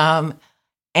 Yes.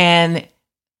 And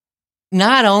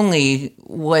not only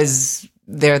was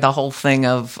there the whole thing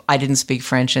of I didn't speak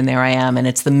French and there I am, and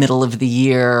it's the middle of the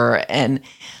year. And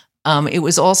it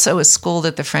was also a school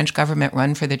that the French government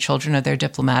run for the children of their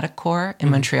diplomatic corps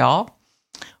in Montreal.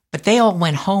 But they all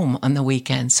went home on the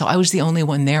weekend. So I was the only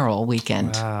one there all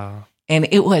weekend. Wow. And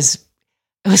it was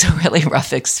a really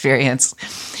rough experience.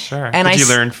 Sure. And Did you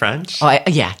learn French? Oh,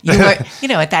 yeah. You learn,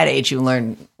 at that age, you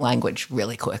learn language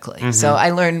really quickly. So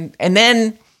I learned, and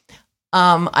then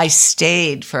I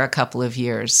stayed for a couple of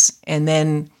years. And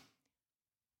then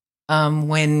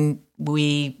when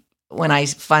I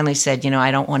finally said,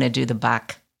 I don't want to do the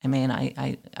bac. I mean,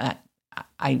 I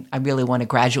really want to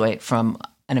graduate from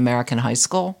an American high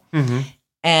school.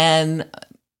 And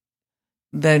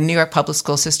the New York public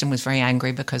school system was very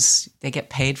angry because they get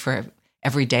paid for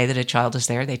every day that a child is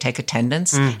there. They take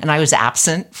attendance. And I was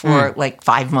absent for like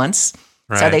 5 months.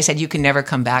 Right. So they said, you can never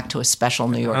come back to a special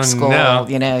New York school. No.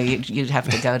 You'd have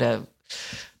to go to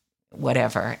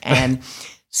whatever. And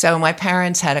so my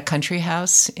parents had a country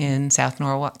house in South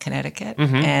Norwalk, Connecticut.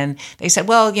 And they said,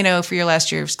 well, for your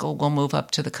last year of school, we'll move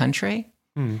up to the country.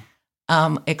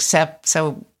 Except,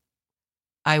 so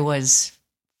I was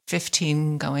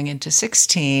 15 going into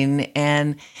 16,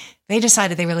 and they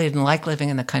decided they really didn't like living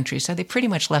in the country. So they pretty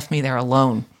much left me there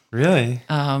alone. Really?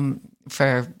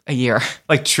 For a year.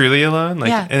 Like truly alone?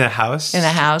 Like in a house? In a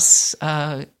house.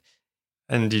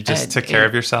 And you just took care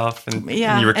of yourself, and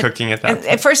you were cooking at that point?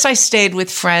 At first I stayed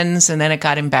with friends, and then it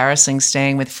got embarrassing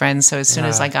staying with friends. So as soon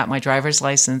as I got my driver's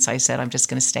license, I said, I'm just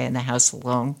going to stay in the house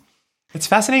alone. It's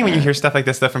fascinating when you hear stuff like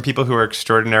this, though, from people who are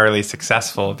extraordinarily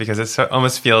successful, because it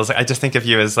almost feels like, I just think of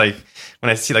you as like, when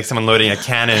I see like someone loading a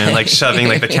cannon and like shoving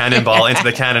like the cannonball into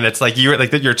the cannon, it's like you were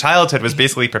like your childhood was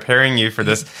basically preparing you for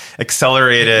this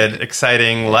accelerated,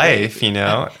 exciting life,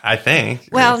 I think.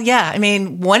 Well, yeah. I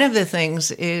mean, one of the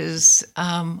things is,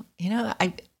 I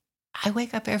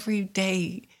wake up every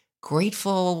day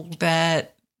grateful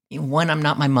that, one, I'm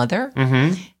not my mother.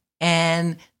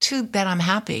 And two, that I'm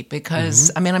happy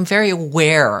because, I'm very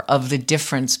aware of the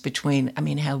difference between,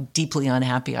 how deeply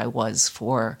unhappy I was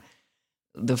for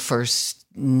the first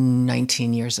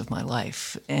 19 years of my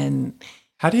life. And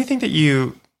how do you think that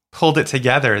you pulled it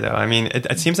together, though?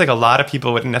 It seems like a lot of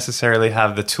people wouldn't necessarily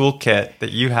have the toolkit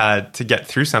that you had to get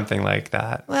through something like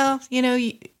that. Well,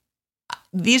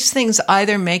 these things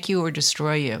either make you or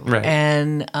destroy you. Right.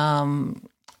 And,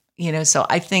 so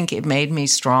I think it made me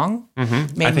strong,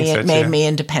 made me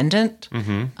independent.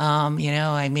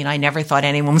 I never thought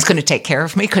anyone was going to take care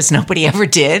of me because nobody ever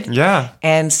did. Yeah.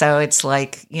 And so it's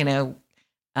like, and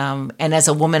as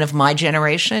a woman of my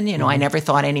generation, I never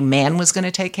thought any man was going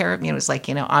to take care of me. It was like,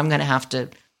 I'm going to have to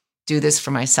do this for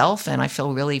myself. And I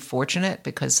feel really fortunate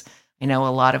because, a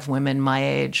lot of women my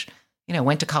age,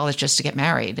 went to college just to get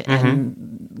married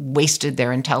and wasted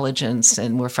their intelligence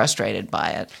and were frustrated by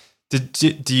it.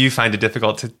 Do you find it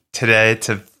difficult today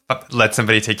to let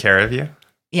somebody take care of you?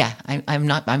 Yeah,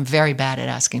 I'm very bad at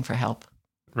asking for help.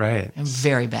 Right. I'm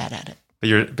very bad at it.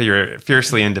 But you're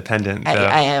fiercely independent.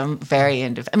 I am very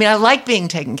independent. I like being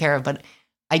taken care of, but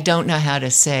I don't know how to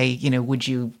say, would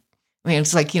you,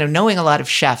 it's like, knowing a lot of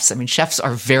chefs. Chefs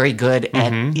are very good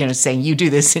at, saying you do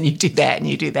this and you do that and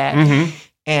you do that.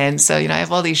 And so, I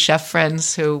have all these chef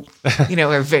friends who,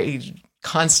 are very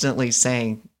constantly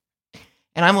saying,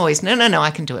 and I'm always, no, I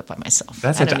can do it by myself.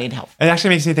 I don't need help. It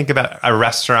actually makes me think about a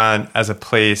restaurant as a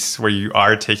place where you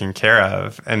are taken care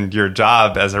of. And your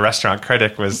job as a restaurant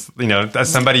critic was,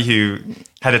 as somebody who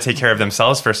had to take care of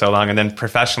themselves for so long and then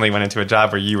professionally went into a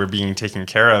job where you were being taken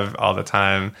care of all the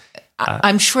time.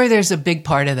 I'm sure there's a big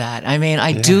part of that.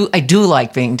 I do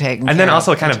like being taken care of. And then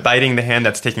also kind of biting the hand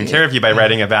that's taking care of you by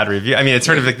writing a bad review. It's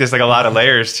sort of like, there's like a lot of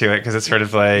layers to it because it's sort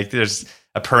of like, there's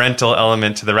a parental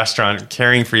element to the restaurant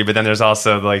caring for you, but then there's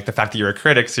also like the fact that you're a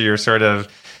critic, so you're sort of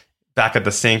back at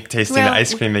the sink tasting the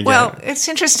ice cream again. Well, it's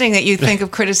interesting that you think of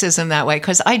criticism that way,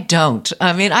 because I don't.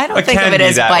 I mean, I don't It think can of it be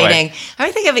as that biting. way.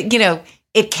 I think of it,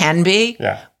 it can be.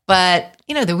 Yeah. But,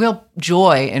 the real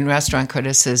joy in restaurant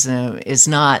criticism is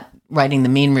not writing the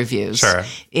mean reviews. Sure.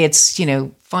 It's,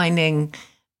 finding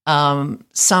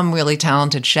some really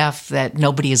talented chef that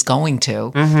nobody is going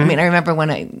to. Mm-hmm. I mean, I remember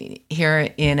here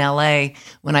in LA,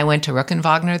 when I went to Rook and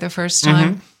Wagner the first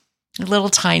time, a little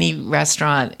tiny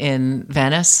restaurant in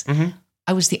Venice,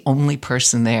 I was the only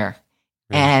person there.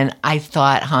 And I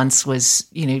thought Hans was,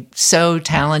 so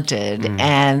talented.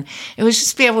 And it was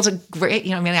just be able to,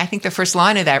 I think the first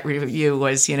line of that review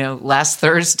was, last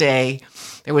Thursday,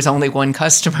 there was only one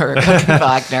customer at Rook and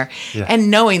Wagner. And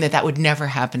knowing that would never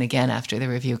happen again after the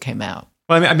review came out.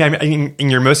 Well, I mean, in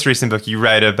your most recent book, you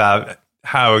write about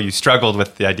how you struggled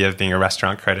with the idea of being a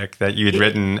restaurant critic, that you had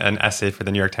written an essay for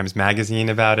the New York Times Magazine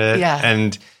about it. Yeah.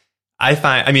 And if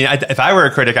I were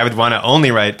a critic, I would want to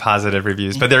only write positive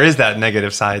reviews, but there is that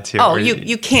negative side too. Oh,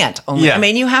 you can't only. Yeah. I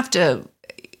mean, you have to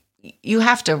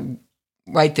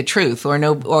write the truth,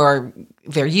 or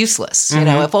they're useless.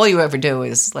 If all you ever do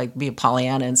is like be a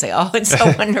Pollyanna and say, "Oh, it's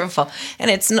so wonderful,"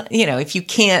 and it's not. If you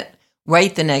can't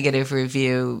write the negative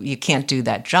review, you can't do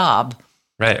that job.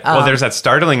 Right. Well, there's that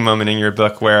startling moment in your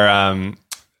book where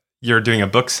you're doing a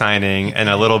book signing and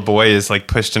a little boy is like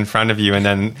pushed in front of you, and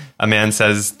then a man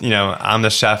says, I'm the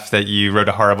chef that you wrote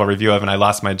a horrible review of and I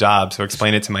lost my job, so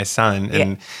explain it to my son.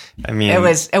 And I mean,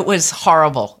 it was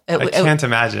horrible. I can't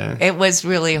imagine. It was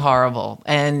really horrible.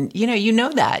 And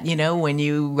that, when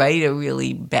you write a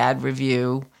really bad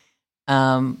review,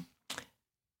 well,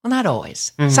 not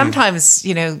always. Sometimes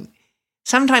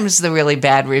the really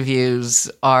bad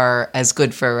reviews are as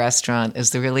good for a restaurant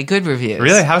as the really good reviews.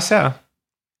 Really? How so?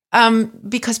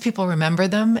 Because people remember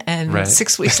them, and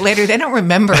 6 weeks later, they don't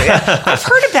remember it. I've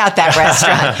heard about that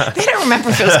restaurant. They don't remember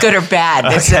if it was good or bad.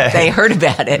 They heard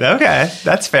about it. Okay,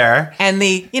 that's fair. And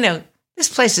this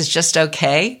place is just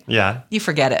okay. Yeah. You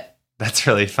forget it. That's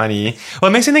really funny. Well,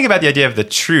 it makes me think about the idea of the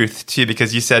truth, too,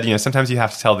 because you said, sometimes you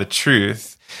have to tell the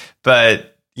truth, but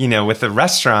with the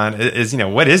restaurant is,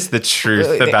 what is the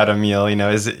truth about a meal?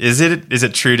 Is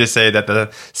it true to say that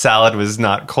the salad was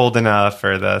not cold enough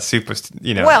or the soup was,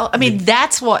 Well, I mean,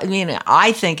 that's what,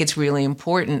 I think it's really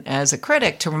important as a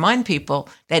critic to remind people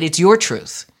that it's your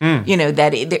truth.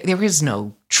 That there is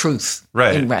no truth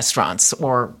in restaurants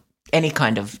or any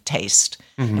kind of taste.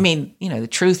 I mean, the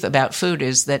truth about food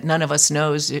is that none of us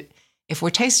knows if we're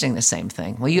tasting the same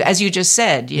thing. Well, as you just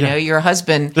said, your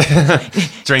husband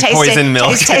drink poison milk.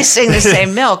 He's tasting the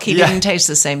same milk. He didn't taste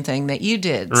the same thing that you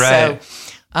did. Right.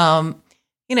 So,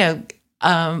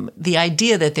 the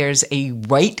idea that there's a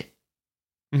right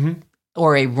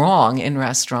or a wrong in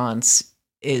restaurants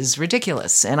is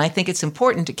ridiculous. And I think it's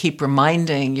important to keep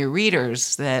reminding your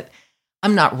readers that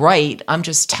I'm not right. I'm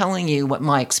just telling you what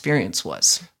my experience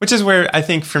was. Which is where I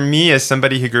think for me, as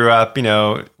somebody who grew up,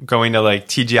 going to like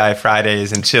TGI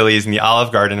Fridays and Chili's and the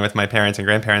Olive Garden with my parents and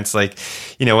grandparents, when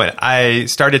I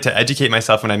started to educate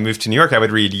myself when I moved to New York, I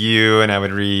would read you and I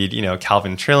would read,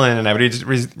 Calvin Trillin, and I would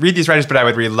read these writers, but I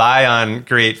would rely on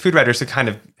great food writers to kind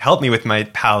of help me with my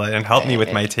palate and help me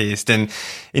with my taste. And,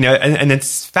 and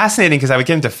it's fascinating because I would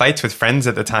get into fights with friends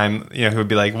at the time, who would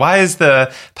be like, why is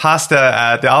the pasta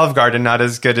at the Olive Garden not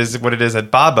as good as what it is at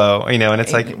Babbo? And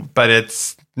it's like, but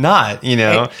it's not,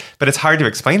 but it's hard to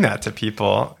explain that to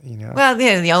people, Well,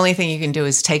 the only thing you can do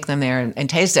is take them there and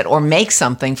taste it, or make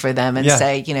something for them and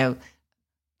say,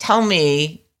 tell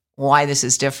me why this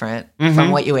is different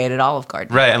from what you ate at Olive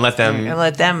Garden. Right, and let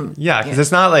them... Yeah, because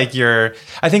it's not like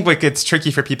I think what gets tricky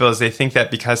for people is they think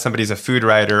that because somebody's a food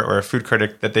writer or a food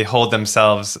critic, that they hold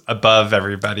themselves above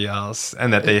everybody else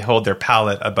and that they hold their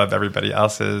palate above everybody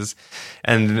else's.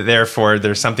 And therefore,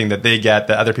 there's something that they get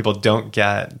that other people don't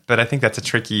get. But I think that's a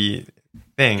tricky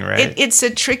thing, right? It's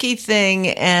a tricky thing.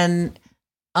 And,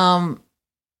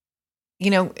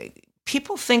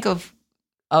 people think of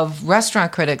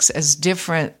restaurant critics as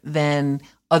different than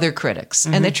other critics.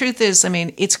 And the truth is,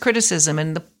 it's criticism.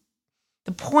 And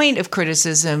the point of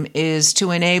criticism is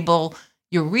to enable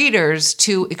your readers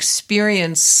to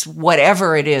experience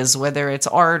whatever it is, whether it's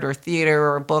art or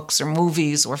theater or books or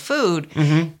movies or food,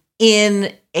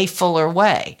 in a fuller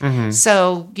way.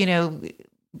 So,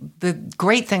 the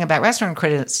great thing about restaurant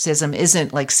criticism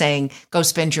isn't like saying, go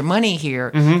spend your money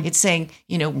here. It's saying,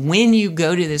 when you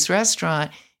go to this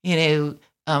restaurant,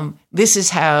 this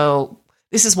is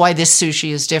why this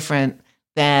sushi is different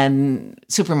than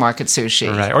supermarket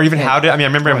sushi. Right. Or even I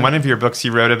remember in one of your books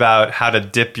you wrote about how to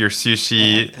dip your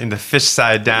sushi in the fish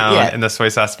side down in the soy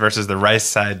sauce versus the rice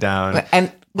side down.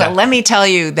 And Well, let me tell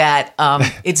you that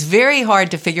it's very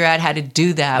hard to figure out how to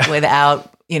do that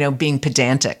without, being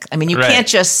pedantic. I mean, you can't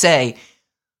just say,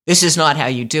 this is not how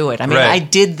you do it. I mean, I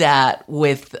did that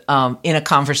with in a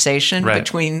conversation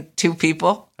between two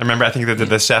people. I remember, I think did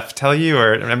the chef tell you,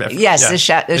 or yes, the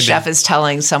chef is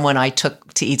telling someone I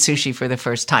took to eat sushi for the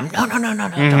first time. No,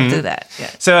 don't do that. Yeah.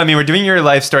 So, I mean, we're doing your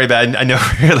life story, but I know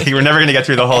we're never going to get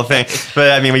through the whole thing.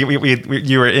 But I mean,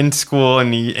 you were in school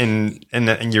and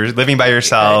you were living by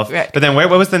yourself. Right. But then, what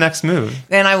was the next move?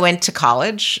 Then I went to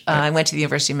college. I went to the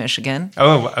University of Michigan.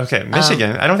 Oh, okay,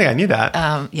 Michigan. I don't think I knew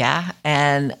that. Yeah,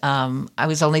 and I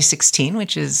was only 16,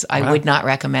 which is I would not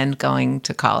recommend going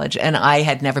to college, and I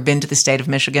had never been to the state of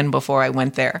Michigan before I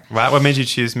went there. Wow. What made you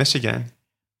choose Michigan?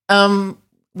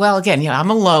 Well, again, I'm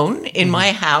alone in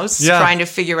my house trying to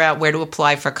figure out where to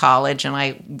apply for college, and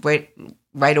I wait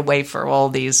right away for all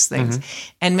these things.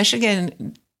 And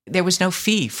Michigan, there was no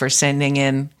fee for sending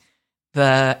in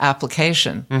the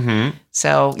application.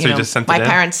 So, my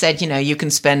parents said, you can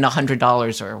spend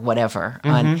 $100 or whatever.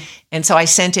 And so I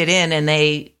sent it in, and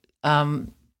they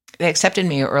accepted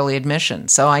me early admission.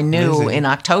 So I knew in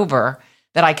October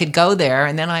that I could go there,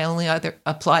 and then I only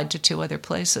applied to 2 other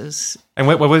places. And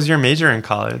what was your major in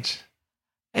college?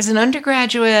 As an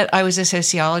undergraduate, I was a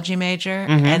sociology major,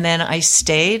 and then I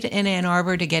stayed in Ann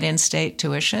Arbor to get in-state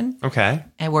tuition. Okay.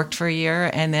 I worked for a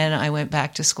year, and then I went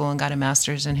back to school and got a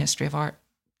master's in history of art.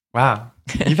 Wow.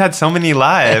 You've had so many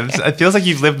lives. It feels like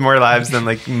you've lived more lives than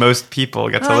like most people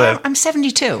get to live. I'm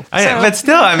 72. But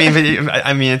still, I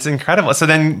mean, it's incredible. So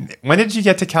then when did you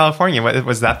get to California?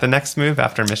 Was that the next move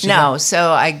after Michigan? No.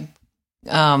 So I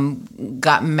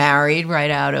got married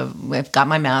got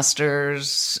my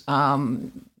master's.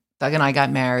 Doug and I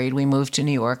got married. We moved to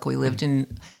New York. We lived on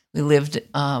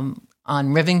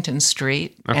Rivington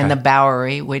Street and the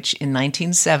Bowery, which in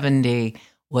 1970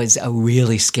 was a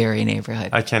really scary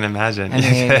neighborhood. I can imagine. I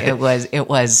mean, it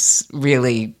was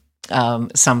really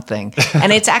something.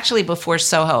 And it's actually before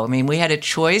Soho. I mean, we had a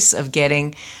choice of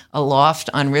getting a loft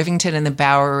on Rivington and the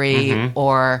Bowery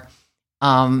or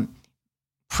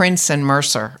Prince and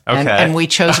Mercer. Okay. And we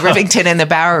chose Rivington and the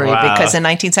Bowery because in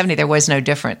 1970 there was no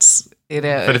difference.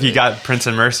 But if you got Prince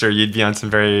and Mercer, you'd be on some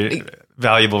very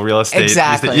valuable real estate.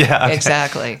 Exactly. Okay.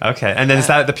 Exactly. Okay. And then is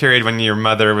that the period when your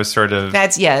mother was sort of...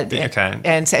 That's, Okay.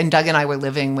 And Doug and I were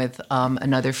living with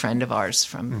another friend of ours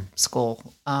from school.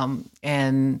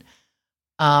 And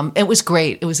it was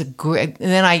great. It was a great...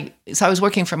 And then I was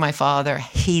working for my father,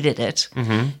 hated it.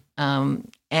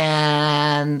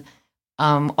 And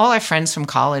all our friends from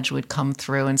college would come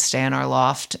through and stay in our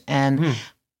loft. And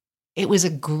it was a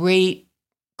great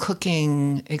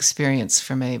cooking experience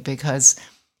for me because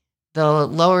the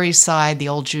Lower East Side, the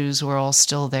old Jews were all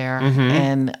still there.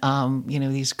 And,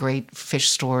 these great fish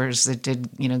stores that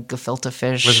did, gefilte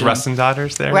fish. Was Russ and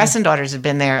Daughters there? Russ and Daughters had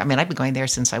been there. I mean, I've been going there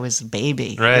since I was a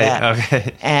baby. Right, yeah.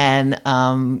 Okay. And,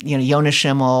 Yonah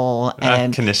Schimmel.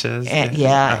 And Knishes.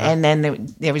 And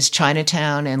then there was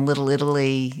Chinatown and Little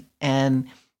Italy. And,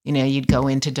 you'd go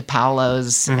into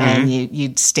DePaulo's and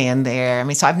you'd stand there. I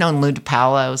mean, so I've known Lou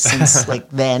DePaulo since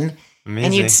then. Amazing.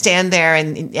 And you'd stand there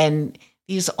and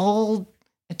these old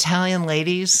Italian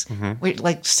ladies were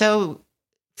like so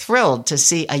thrilled to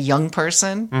see a young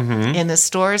person in the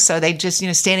store. So they just,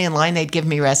 standing in line, they'd give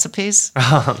me recipes.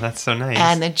 Oh, that's so nice.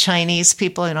 And the Chinese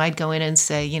people, I'd go in and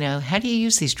say, how do you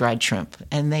use these dried shrimp?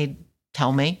 And they'd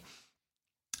tell me.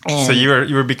 And so you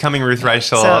were becoming Ruth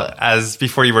Reichel as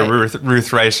before you were Ruth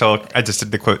Reichel. I just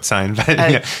did the quote sign,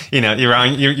 but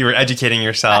you were educating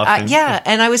yourself.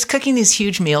 And I was cooking these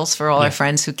huge meals for all our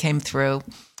friends who came through.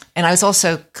 And I was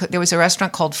also there was a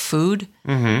restaurant called Food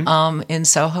in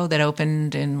Soho that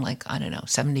opened in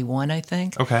 71, I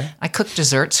think. Okay, I cooked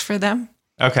desserts for them.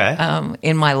 Okay,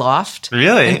 in my loft.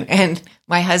 Really, and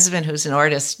my husband, who's an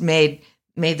artist, made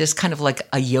this kind of like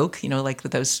a yoke, like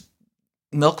with those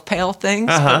milk pail things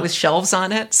but with shelves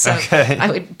on it. So I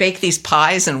would bake these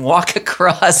pies and walk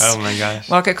across. Oh my gosh!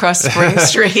 Walk across Spring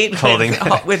Street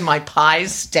with my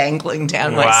pies dangling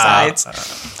down my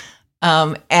sides.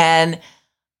 And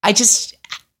I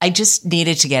just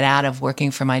needed to get out of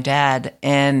working for my dad,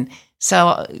 and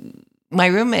so my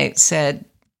roommate said,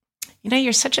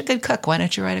 "You're such a good cook. Why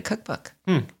don't you write a cookbook?"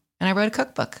 And I wrote a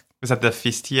cookbook. Was that the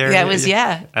Fistier? Yeah, it was.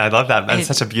 Yeah, I love that. It's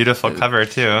such a beautiful cover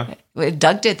too.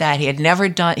 Doug did that. He had never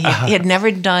done. He had never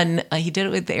done. He did it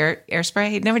with the air spray.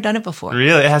 He'd never done it before.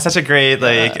 Really, it has such a great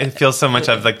it feels so much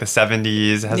of the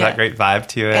 70s. It has that great vibe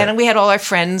to it. And we had all our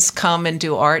friends come and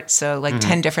do art. So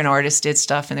 10 different artists did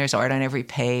stuff, and there's art on every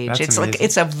page. That's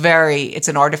it's amazing. it's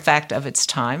an artifact of its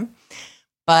time.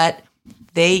 But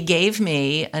they gave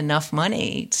me enough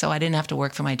money so I didn't have to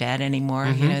work for my dad anymore.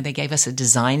 You know, they gave us a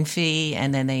design fee,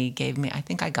 and then they gave me, I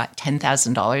think I got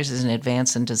 $10,000 as an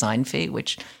advance in design fee,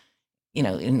 which, you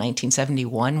know, in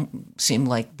 1971 seemed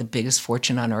like the biggest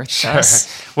fortune on earth to us.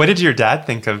 What did your dad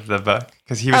think of the book?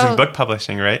 Because he was in book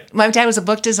publishing, right? My dad was a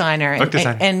book designer,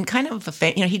 and kind of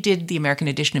you know, he did the American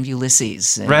edition of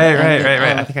Ulysses. Right.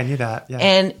 I think I knew that. Yeah.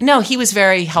 And no, he was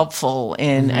very helpful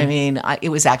in. I mean, it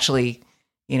was actually,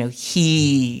 you know,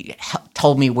 he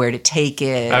told me where to take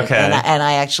it. Okay. And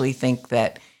I actually think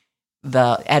that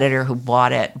the editor who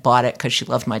bought it because she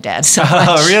loved my dad so much.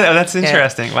 Oh, really? Oh, that's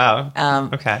interesting. Wow.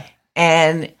 Okay.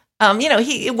 And you know,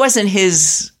 it wasn't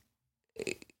his.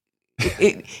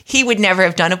 He would never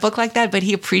have done a book like that, but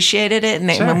he appreciated it.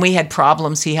 And when we had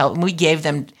problems, he helped.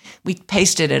 And we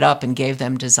pasted it up and gave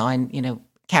them design, you know,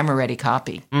 camera ready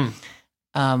copy.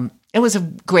 It was a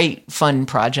great, fun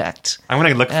project. I'm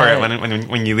going to look for it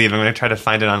when you leave. I'm going to try to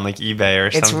find it on like eBay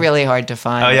or something. It's really hard to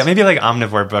find. Oh yeah, maybe like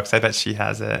Omnivore Books. I bet she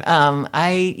has it.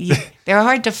 They're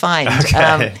hard to find.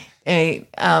 Okay.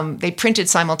 They printed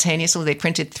simultaneously. They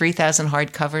printed 3,000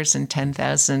 hardcovers and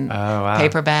 10,000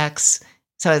 paperbacks.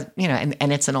 So, you know,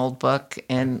 and it's an old book,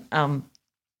 and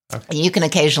you can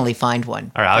occasionally find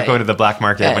one. All right, I'll go to the black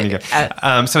market when you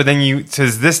go. So then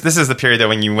this is the period that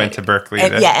when you went to Berkeley.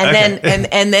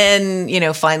 And then you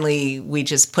know, finally we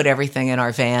just put everything in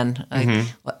our van,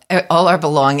 all our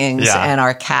belongings and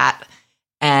our cat,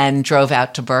 and drove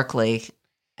out to Berkeley.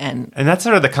 And that's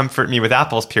sort of the Comfort Me with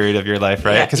Apples period of your life,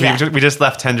 right? Because we just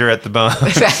left Tender at the Bone.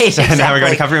 Right, exactly. And now we're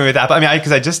going to Comfort Me with Apples. I mean,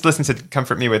 because I just listened to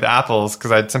Comfort Me with Apples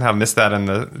because I somehow missed that on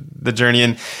the journey.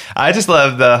 And I just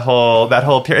love that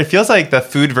whole period. It feels like the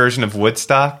food version of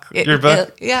Woodstock, your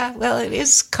book. Well, it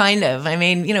is kind of. I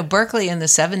mean, you know, Berkeley in the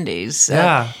 70s.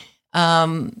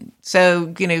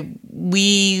 So, you know,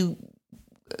 we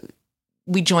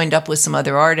joined up with some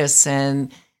other artists,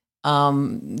 and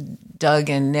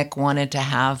Doug and Nick wanted to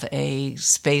have a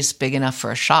space big enough for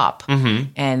a shop.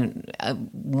 And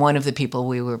one of the people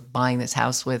we were buying this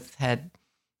house with had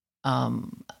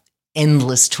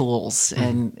endless tools.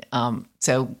 And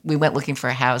so we went looking for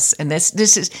a house. And this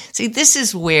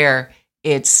is where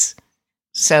it's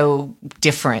so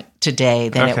different today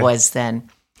than it was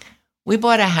then. We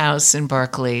bought a house in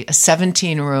Berkeley, a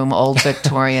 17-room old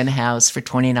Victorian house for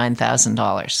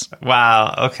 $29,000.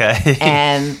 Wow. Okay.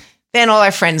 And then all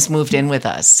our friends moved in with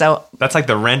us. So that's like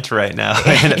the rent right now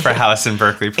for a house in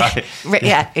Berkeley, probably.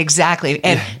 Yeah, exactly.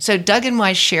 And so Doug and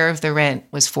my share of the rent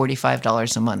was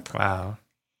 $45 a month. Wow.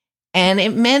 And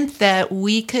it meant that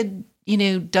we could, you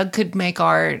know, Doug could make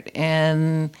art,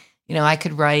 and, you know, I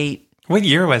could write. What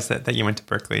year was it that you went to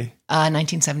Berkeley?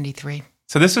 1973.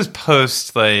 So this was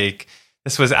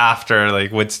this was after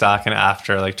like Woodstock and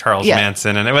after like Charles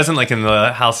Manson, and it wasn't like in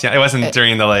the house. It wasn't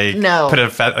during the put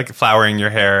a flower in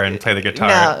your hair and play the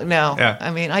guitar. No. Yeah.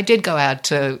 I mean, I did go out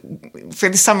for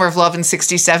the Summer of Love in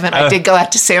 '67. I did go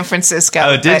out to San Francisco.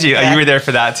 Oh, did you? You were there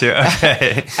for that too.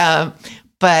 Okay.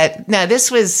 But no, this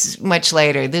was much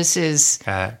later. This is,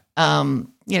 you know,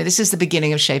 this is the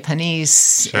beginning of Chez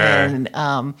Panisse, sure. And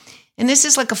this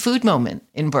is like a food moment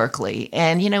in Berkeley,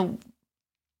 and you know.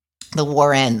 The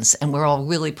war ends, and we're all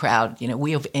really proud. You know,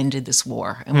 we have ended this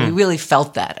war, and we really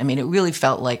felt that. I mean, it really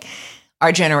felt like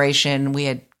our generation. We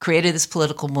had created this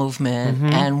political movement,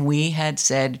 and we had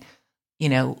said, you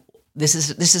know,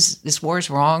 this war is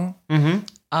wrong,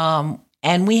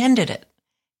 and we ended it.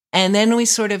 And then we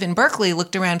sort of in Berkeley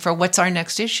looked around for what's our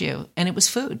next issue, and it was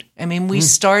food. I mean, we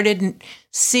started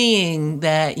seeing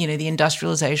that, you know, the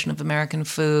industrialization of American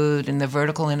food and the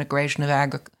vertical integration of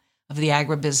the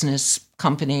agribusiness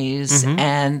companies,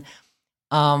 and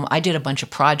I did a bunch of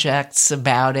projects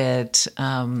about it.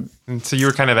 And so you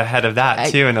were kind of ahead of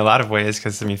that too, in a lot of ways,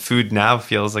 because I mean, food now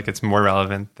feels like it's more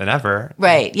relevant than ever.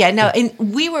 Right? Yeah. No, and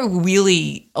we were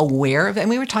really aware of it. And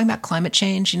we were talking about climate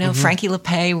change. You know, Frankie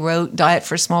LePay wrote "Diet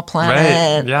for a Small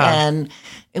Planet," and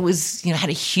it was, you know, had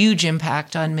a huge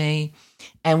impact on me.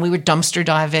 And we were dumpster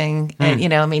diving, and you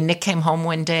know, I mean, Nick came home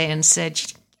one day and said,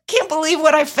 can't believe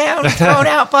what I found thrown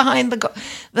out behind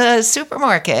the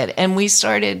supermarket. And we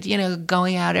started, you know,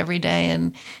 going out every day,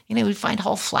 and, you know, we'd find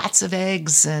whole flats of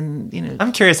eggs, and, you know.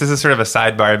 I'm curious, this is sort of a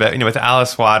sidebar, but, you know, with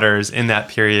Alice Waters in that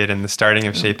period and the starting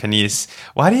of Chez Panisse,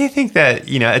 why do you think that,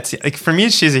 you know, it's like, for me,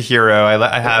 she's a hero.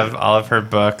 I have all of her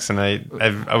books, and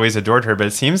I've always adored her, but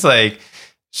it seems like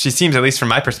she seems, at least from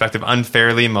my perspective,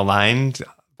 unfairly maligned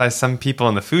by some people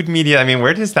in the food media. I mean,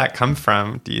 where does that come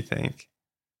from, do you think?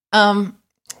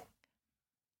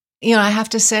 You know, I have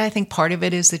to say, I think part of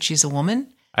it is that she's a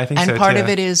woman. I think so, and part of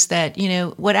it is that, you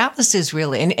know, what Alice is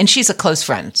really, and she's a close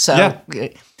friend. So,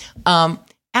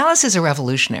 Alice is a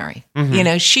revolutionary. You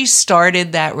know, she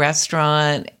started that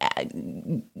restaurant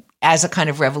as a kind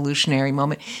of revolutionary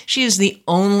moment. She is the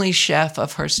only chef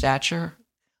of her stature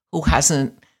who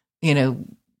hasn't, you know,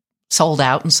 sold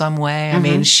out in some way. I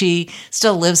mean, she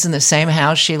still lives in the same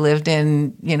house she lived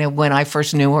in, you know, when I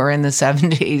first knew her in the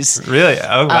 70s. Really?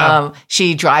 Oh, wow.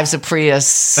 She drives a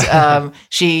Prius.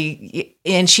 She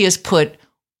has put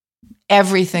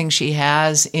everything she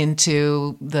has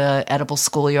into the Edible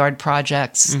Schoolyard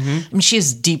projects. I mean, she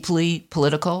is deeply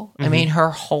political. I mean, her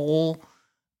whole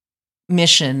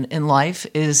mission in life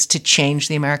is to change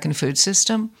the American food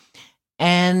system.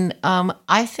 And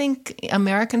I think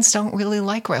Americans don't really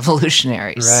like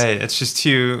revolutionaries. Right. It's just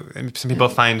some people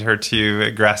find her too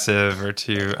aggressive or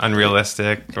too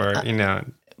unrealistic or, you know.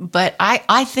 But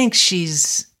I think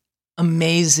she's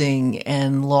amazing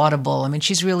and laudable. I mean,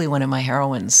 she's really one of my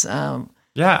heroines.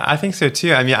 Yeah, I think so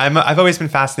too. I mean, I've always been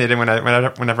fascinated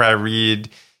whenever I read.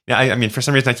 I mean, for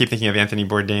some reason, I keep thinking of Anthony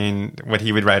Bourdain, what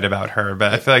he would write about her.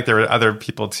 But I feel like there were other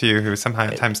people too who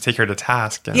sometimes take her to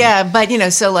task. Yeah, but you know,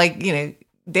 so like you know,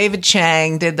 David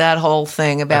Chang did that whole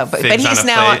thing about, but he's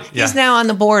now on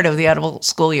the board of the Edible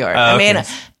Schoolyard. I mean,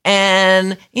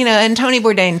 and you know, and Tony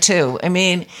Bourdain too. I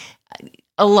mean,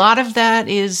 a lot of that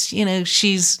is, you know,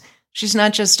 she's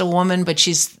not just a woman, but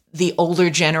she's the older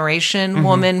generation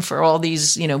woman for all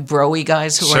these, you know, bro-y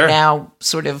guys who are now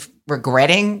sort of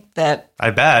regretting that.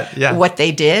 I bet, yeah, what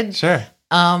they did. Sure.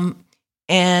 I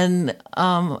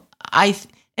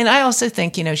also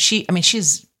think, you know,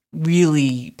 she's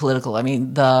really political. I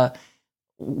mean,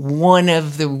 one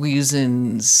of the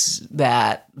reasons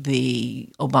that the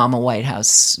Obama White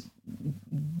House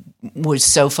was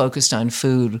so focused on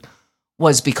food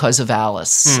was because of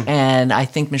Alice. And I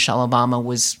think Michelle Obama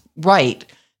was right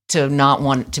to not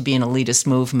want it to be an elitist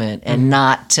movement and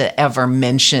not to ever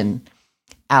mention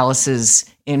Alice's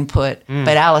input.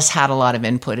 But Alice had a lot of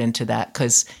input into that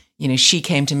because, you know, she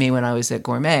came to me when I was at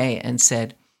Gourmet and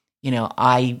said, you know,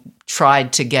 I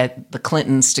tried to get the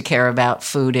Clintons to care about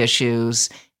food issues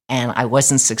and I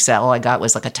wasn't successful. All I got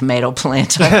was like a tomato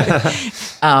planter.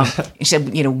 She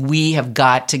said, you know, we have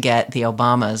got to get the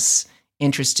Obamas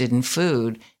interested in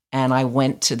food. And I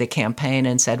went to the campaign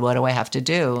and said, what do I have to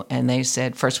do? And they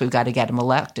said, first, we've got to get him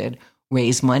elected,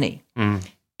 raise money.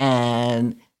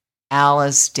 And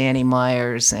Alice, Danny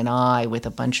Myers, and I, with a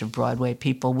bunch of Broadway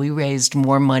people, we raised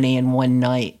more money in one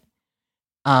night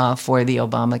for the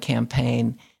Obama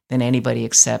campaign than anybody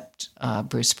except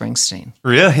Bruce Springsteen.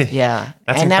 Really? Yeah.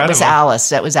 That's and incredible. That was Alice.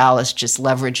 That was Alice just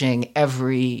leveraging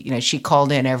every, you know, she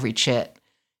called in every chit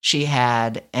she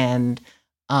had. And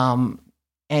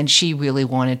she really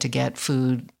wanted to get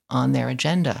food on their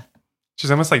agenda. She's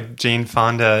almost like Jane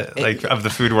Fonda, like of the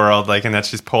food world, like, and that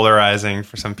she's polarizing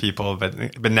for some people,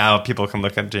 but now people can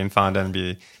look at Jane Fonda and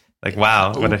be like,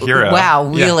 wow, what a hero. Wow,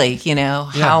 really, you know,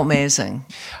 how amazing.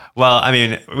 Well, I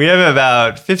mean, we have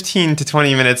about 15 to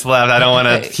 20 minutes left. I don't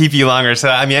want to keep you longer. So,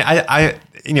 I mean, I,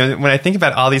 you know, when I think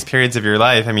about all these periods of your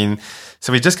life, I mean,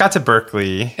 so we just got to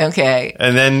Berkeley. Okay.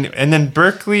 And then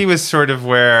Berkeley was sort of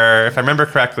where, if I remember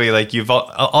correctly, like you've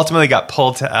ultimately got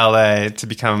pulled to LA to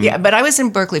become. Yeah, but I was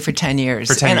in Berkeley for 10 years.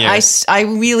 I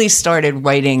really started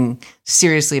writing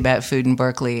seriously about food in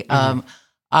Berkeley.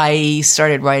 I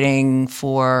started writing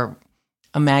for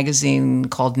a magazine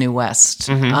called New West.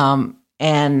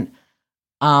 And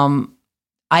I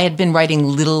had been writing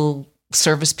little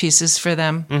service pieces for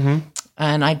them.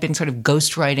 And I'd been sort of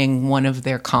ghostwriting one of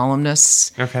their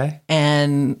columnists. Okay.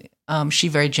 And she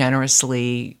very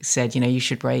generously said, you know, you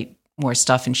should write more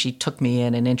stuff. And she took me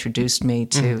in and introduced me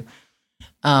to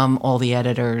all the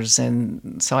editors.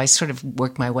 And so I sort of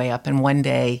worked my way up. And one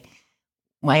day,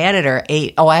 my editor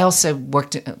I also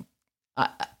worked.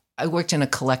 I worked in a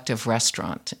collective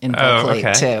restaurant in Berkeley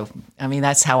too. I mean,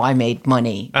 that's how I made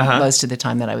money most of the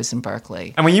time that I was in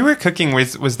Berkeley. And when you were cooking,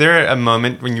 was there a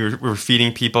moment when you were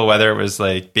feeding people, whether it was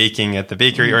like baking at the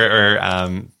bakery or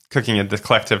cooking at the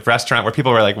collective restaurant, where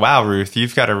people were like, "Wow, Ruth,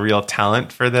 you've got a real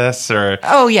talent for this"? Or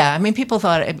oh yeah, I mean, people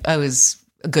thought I was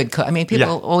a good cook. I mean,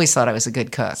 people always thought I was a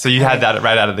good cook. So you had that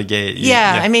right out of the gate.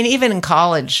 I mean, even in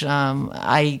college,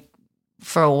 I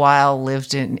for a while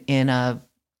lived in a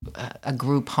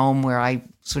group home where I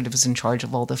sort of was in charge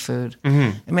of all the food.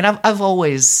 I mean, I've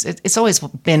always, it's always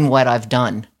been what I've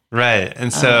done. Right.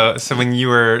 And so then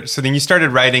you started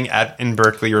writing in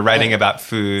Berkeley, you were writing about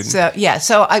food. So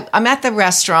I'm at the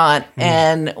restaurant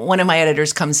and one of my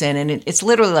editors comes in and it's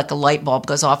literally like a light bulb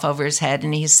goes off over his head.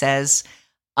 And he says,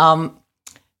 you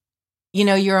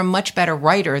know, you're a much better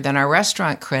writer than our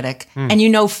restaurant critic and you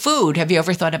know food. Have you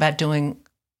ever thought about doing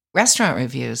restaurant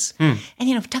reviews? And,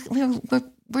 you know,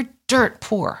 we're dirt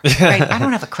poor, right? I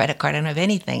don't have a credit card. I don't have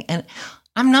anything. And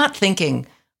I'm not thinking,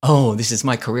 oh, this is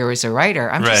my career as a writer.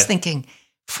 I'm just thinking,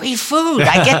 free food.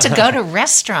 I get to go to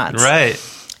restaurants. Right.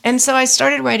 And so I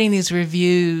started writing these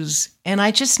reviews, and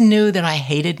I just knew that I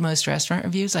hated most restaurant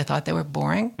reviews. I thought they were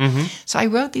boring. Mm-hmm. So I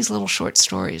wrote these little short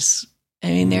stories. I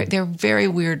mean, they're very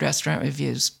weird restaurant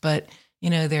reviews, but,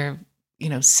 they're,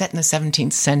 set in the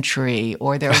 17th century,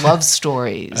 or they're love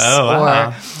stories,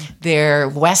 or they're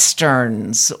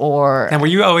Westerns, or... And were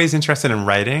you always interested in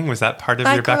writing? Was that part of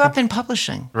your background? I grew up in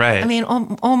publishing. Right. I mean,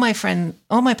 all my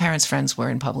parents' friends were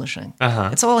in publishing.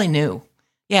 It's all I knew.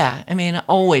 Yeah. I mean,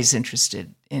 always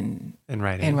interested in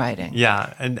writing.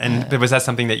 Yeah. And was that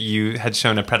something that you had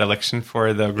shown a predilection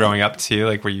for, though, growing up too?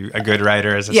 Like, were you a good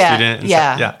writer as a student?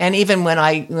 Yeah. And even when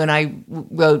I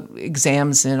wrote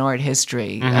exams in art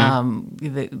history,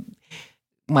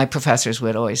 my professors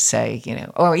would always say,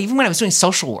 or even when I was doing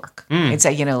social work, they'd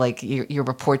say, like your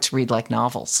reports read like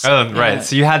novels. Oh, right.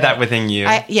 So you had that within you.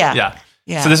 Yeah.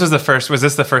 So this was was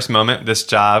this the first moment, this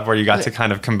job, where you got to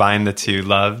kind of combine the two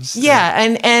loves?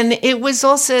 Yeah. And it was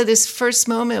also this first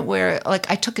moment where,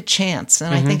 like, I took a chance.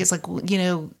 And I think it's like,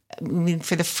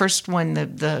 for the first one,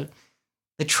 the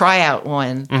tryout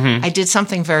one, I did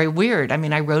something very weird. I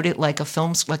mean, I wrote it like a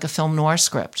film noir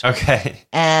script. Okay.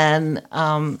 And,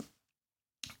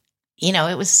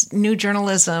 it was new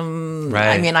journalism. Right.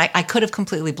 I mean, I could have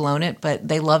completely blown it, but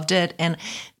they loved it. And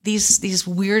these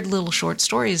weird little short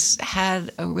stories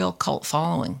had a real cult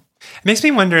following. It makes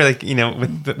me wonder, like,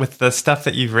 with the stuff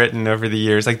that you've written over the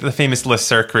years, like the famous Le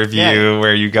Cirque review,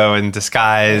 where you go in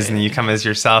disguise and you come as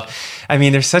yourself. I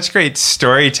mean, there's such great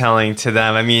storytelling to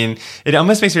them. I mean, it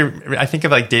almost makes me, I think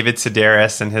of like David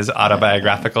Sedaris and his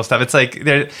autobiographical stuff. It's like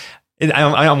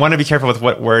I want to be careful with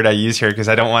what word I use here, because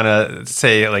I don't want to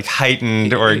say like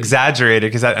heightened or exaggerated,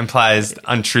 because that implies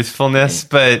untruthfulness.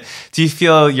 But do you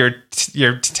feel your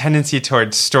tendency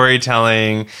towards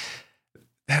storytelling?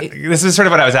 This is sort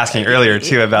of what I was asking earlier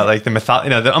too, about like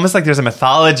the almost like there's a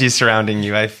mythology surrounding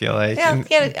you. I feel like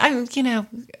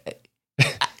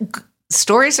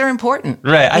stories are important,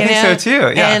 right? I think so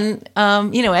too. Yeah, and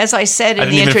as I said in I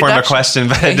didn't the even introduction, form a question,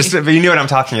 but you knew what I'm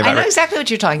talking about. I know exactly what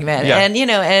you're talking about, and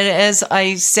and as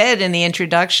I said in the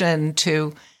introduction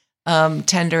to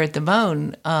Tender at the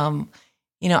Bone,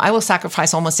 I will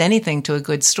sacrifice almost anything to a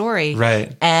good story,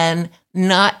 right? And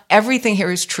not everything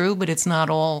here is true, but it's not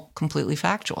all completely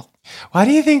factual. Why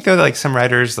do you think, though, like some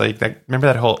writers, remember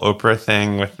that whole Oprah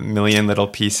thing with a million little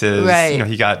pieces? Right.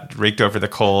 He got raked over the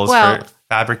coals for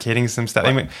fabricating some stuff.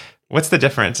 I mean, what's the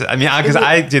difference? I mean, because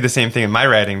I do the same thing in my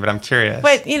writing, but I'm curious.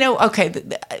 But, okay,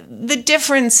 the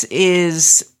difference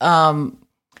is, so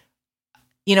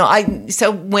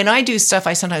when I do stuff,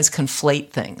 I sometimes conflate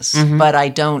things, but I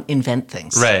don't invent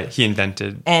things. Right. He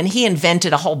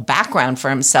invented a whole background for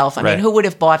himself. I mean, who would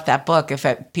have bought that book if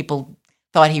people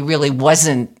thought he really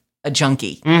wasn't a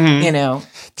junkie?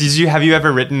 Have you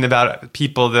ever written about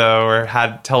people, though, or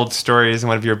had told stories in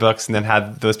one of your books and then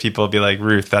had those people be like,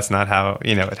 Ruth, that's not how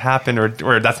it happened,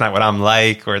 or that's not what I'm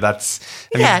like, or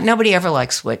nobody ever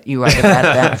likes what you write about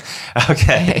them.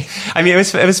 Okay. I mean,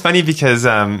 it was funny because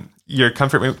your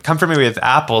Comfort Me with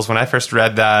Apples, when I first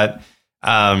read that,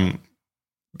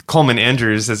 Coleman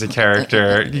Andrews as a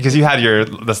character, because you had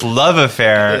this love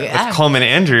affair with Coleman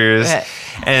Andrews,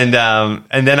 and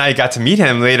then I got to meet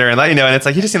him later, and and it's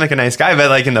like he just seemed like a nice guy, but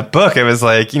like in the book, it was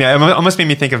like it almost made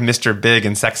me think of Mr. Big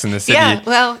and Sex and the City. Yeah,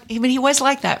 well, he was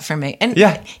like that for me, and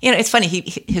it's funny.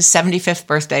 His 75th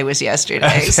birthday was yesterday.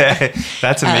 Okay. So,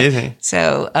 that's amazing.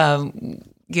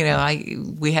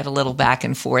 We had a little back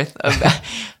and forth about.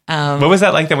 What was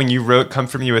that like then when you wrote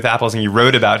 "Comfort Me with Apples" and you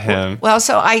wrote about him? Well,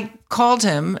 so I called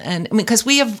him, and because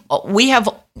we have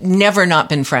never not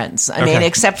been friends. I mean,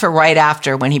 except for right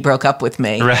after when he broke up with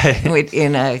me, right,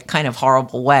 in a kind of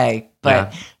horrible way.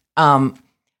 But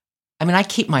I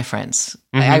keep my friends.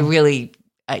 I really,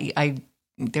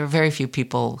 there are very few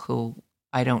people who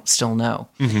I don't still know,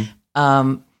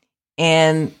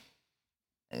 and.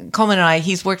 Coleman and I,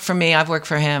 he's worked for me, I've worked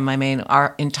for him,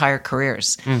 our entire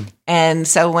careers. And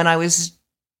so when I was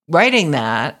writing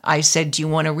that, I said, do you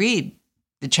want to read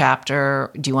the chapter?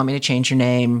 Do you want me to change your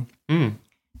name?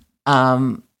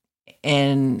 And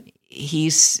he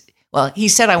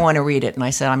said, I want to read it. And I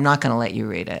said, I'm not going to let you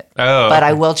read it. But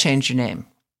I will change your name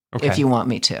if you want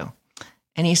me to.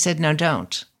 And he said, no,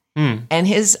 don't. And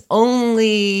his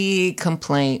only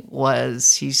complaint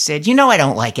was, he said, I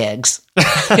don't like eggs.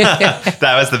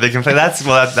 That was the big complaint.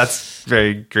 That's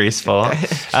very graceful.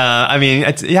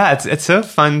 It's so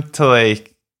fun to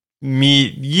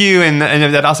meet you and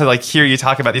that also hear you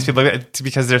talk about these people,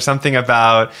 because there's something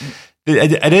about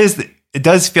it is it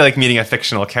does feel like meeting a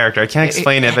fictional character. I can't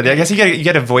explain it, but I guess you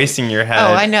get a voice in your head.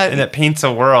 Oh, I know. And it paints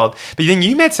a world. But then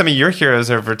you met some of your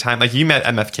heroes over time. Like you met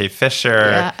MFK Fisher.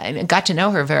 Yeah, I got to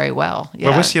know her very well. Yeah.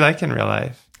 What was she like in real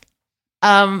life?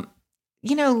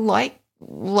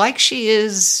 Like she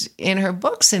is in her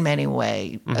books in many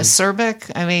ways.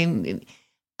 Acerbic. I mean,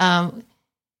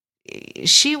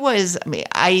 she was. I mean,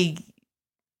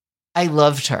 I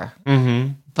loved her,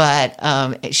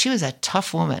 but she was a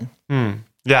tough woman.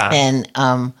 Yeah,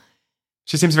 and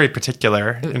she seems very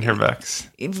particular in her books.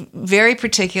 Very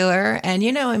particular, and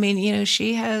I mean,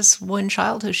 she has one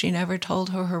child who she never told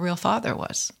who her real father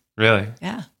was. Really?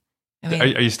 Yeah. I mean,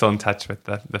 are you still in touch with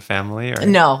the family? Or?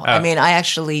 No, I mean, I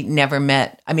actually never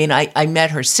met. I mean, I met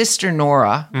her sister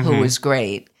Nora, who was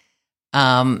great,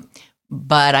 but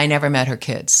I never met her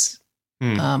kids.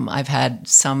 I've had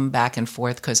some back and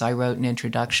forth because I wrote an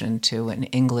introduction to an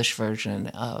English version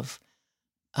of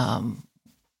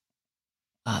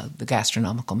The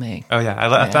Gastronomical Me. Oh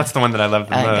yeah, that's the one that I love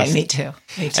the most. Me too.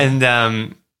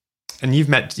 And you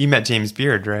met James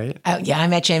Beard, right? Oh yeah, I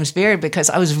met James Beard because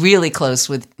I was really close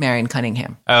with Marion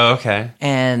Cunningham. Oh okay.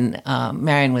 And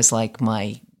Marion was like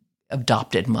my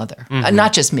adopted mother,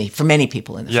 not just me, for many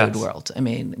people in the food world. I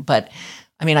mean,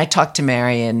 I talked to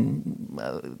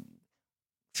Marion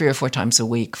 3 or 4 times a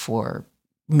week for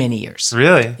many years.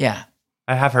 Really? Yeah.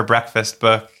 I have her breakfast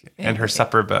book and her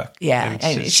supper book. Yeah,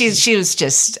 and she was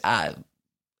just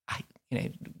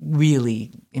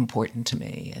really important to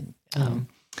me,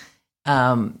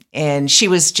 and she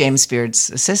was James Beard's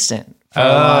assistant for a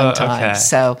long time. Okay.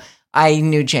 So I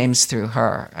knew James through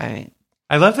her.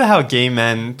 I love how gay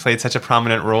men played such a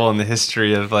prominent role in the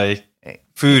history of like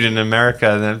food in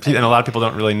America, and a lot of people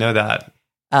don't really know that.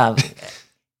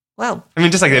 Well, I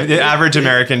mean, just like the average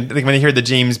American, like when they hear the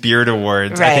James Beard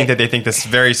Awards, I think that they think this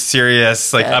very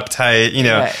serious, like uptight,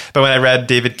 But when I read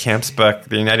David Camp's book,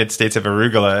 The United States of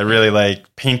Arugula, it really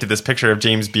like painted this picture of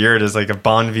James Beard as like a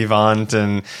bon vivant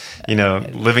and,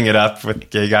 living it up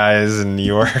with gay guys in New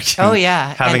York. Oh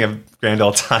yeah, having a grand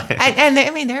old time. And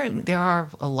I mean, there are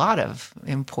a lot of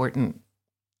important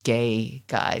gay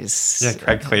guys. Yeah,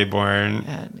 Craig Claiborne.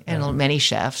 And many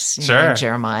chefs. Sure.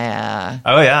 Jeremiah.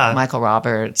 Oh, yeah. Michael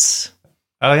Roberts.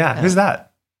 Oh, yeah. Who's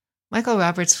that? Michael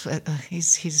Roberts,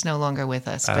 he's no longer with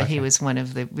us, but he was one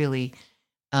of the really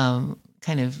kind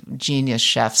of genius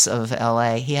chefs of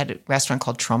LA. He had a restaurant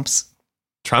called Trump's.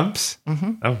 Trump's?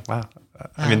 Mm-hmm. Oh, wow.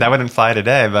 I mean, that wouldn't fly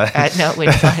today, but no, it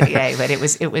wouldn't fly today. But it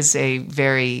was a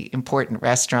very important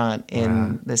restaurant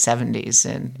in the 70s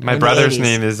and my brother's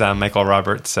name is Michael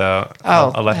Roberts, so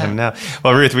I'll let him know.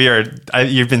 Well, Ruth,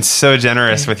 you've been so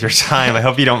generous with your time. I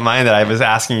hope you don't mind that I was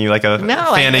asking you like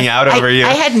fanning out over you.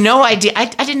 I had no idea. I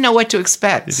didn't know what to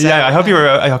expect. So. Yeah, I hope you were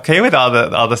okay with all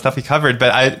the stuff we covered.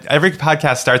 But every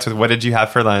podcast starts with what did you have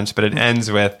for lunch, but it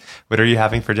ends with what are you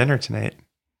having for dinner tonight?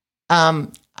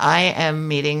 I am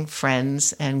meeting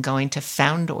friends and going to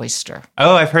Found Oyster.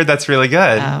 Oh, I've heard that's really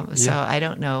good. So I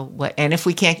don't know what, and if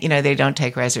we can't, they don't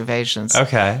take reservations.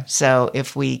 Okay. So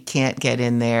if we can't get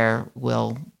in there,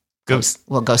 we'll go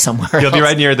somewhere else. You'll be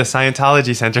right near the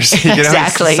Scientology Center, so you can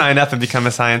sign up and become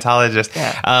a Scientologist.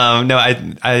 Yeah. No,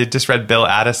 I just read Bill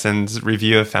Addison's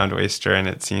review of Found Oyster, and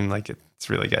it seemed like it's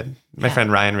really good. My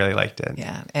friend Ryan really liked it.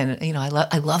 Yeah, and I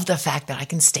love the fact that I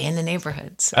can stay in the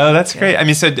neighborhood. So, that's great. I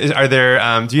mean, so are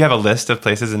there? Do you have a list of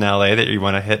places in LA that you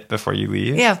want to hit before you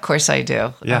leave? Yeah, of course I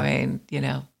do. Yeah. I mean,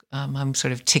 I'm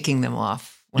sort of ticking them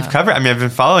off. You've covered. I mean, I've been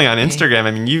following on Instagram.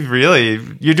 I mean,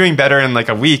 you're doing better in like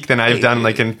a week than I've done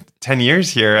like in 10 years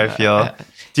here. I feel.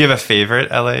 Do you have a favorite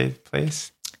LA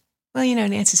place? Well,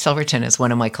 Nancy Silverton is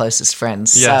one of my closest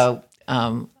friends. Yes. So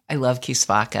I love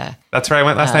Kisvaka. That's where I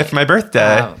went last night for my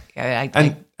birthday.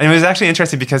 And it was actually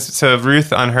interesting because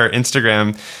Ruth on her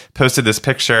Instagram posted this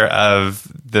picture of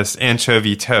this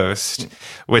anchovy toast,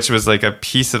 which was like a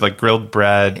piece of like grilled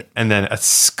bread and then a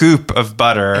scoop of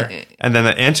butter and then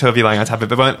the anchovy lying on top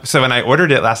of it. So when I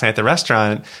ordered it last night at the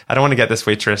restaurant, I don't want to get this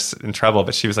waitress in trouble,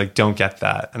 but she was like, "Don't get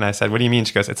that." And I said, "What do you mean?"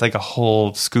 She goes, "It's like a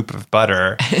whole scoop of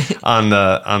butter on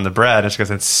the bread." And she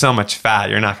goes, "It's so much fat,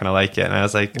 you're not going to like it." And I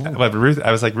was like,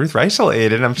 Ruth Reichel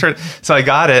ate it. I'm sure. So I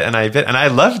got it and I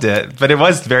loved it, but it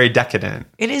was very decadent.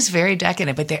 It is very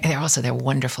decadent, but they're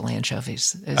wonderful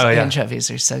anchovies.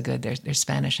 Anchovies are so good. They're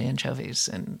Spanish anchovies,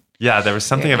 and there was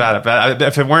something about it. But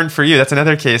if it weren't for you, that's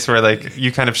another case where like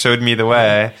you kind of showed me the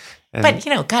way, But,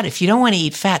 God, if you don't want to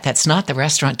eat fat, that's not the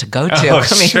restaurant to go to.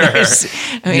 Sure.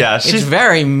 It's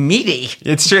very meaty.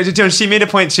 It's true. She made a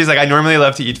point. She's like, I normally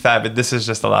love to eat fat, but this is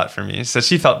just a lot for me. So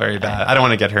she felt very bad. I don't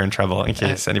want to get her in trouble in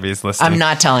case anybody's listening. I'm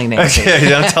not telling Nancy. Okay,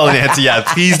 don't tell Nancy. Yeah,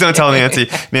 please don't tell Nancy.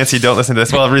 Nancy, don't listen to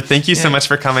this. Well, Ruth, thank you so much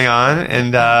for coming on,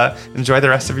 and enjoy the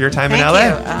rest of your time in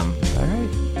LA. Thank you.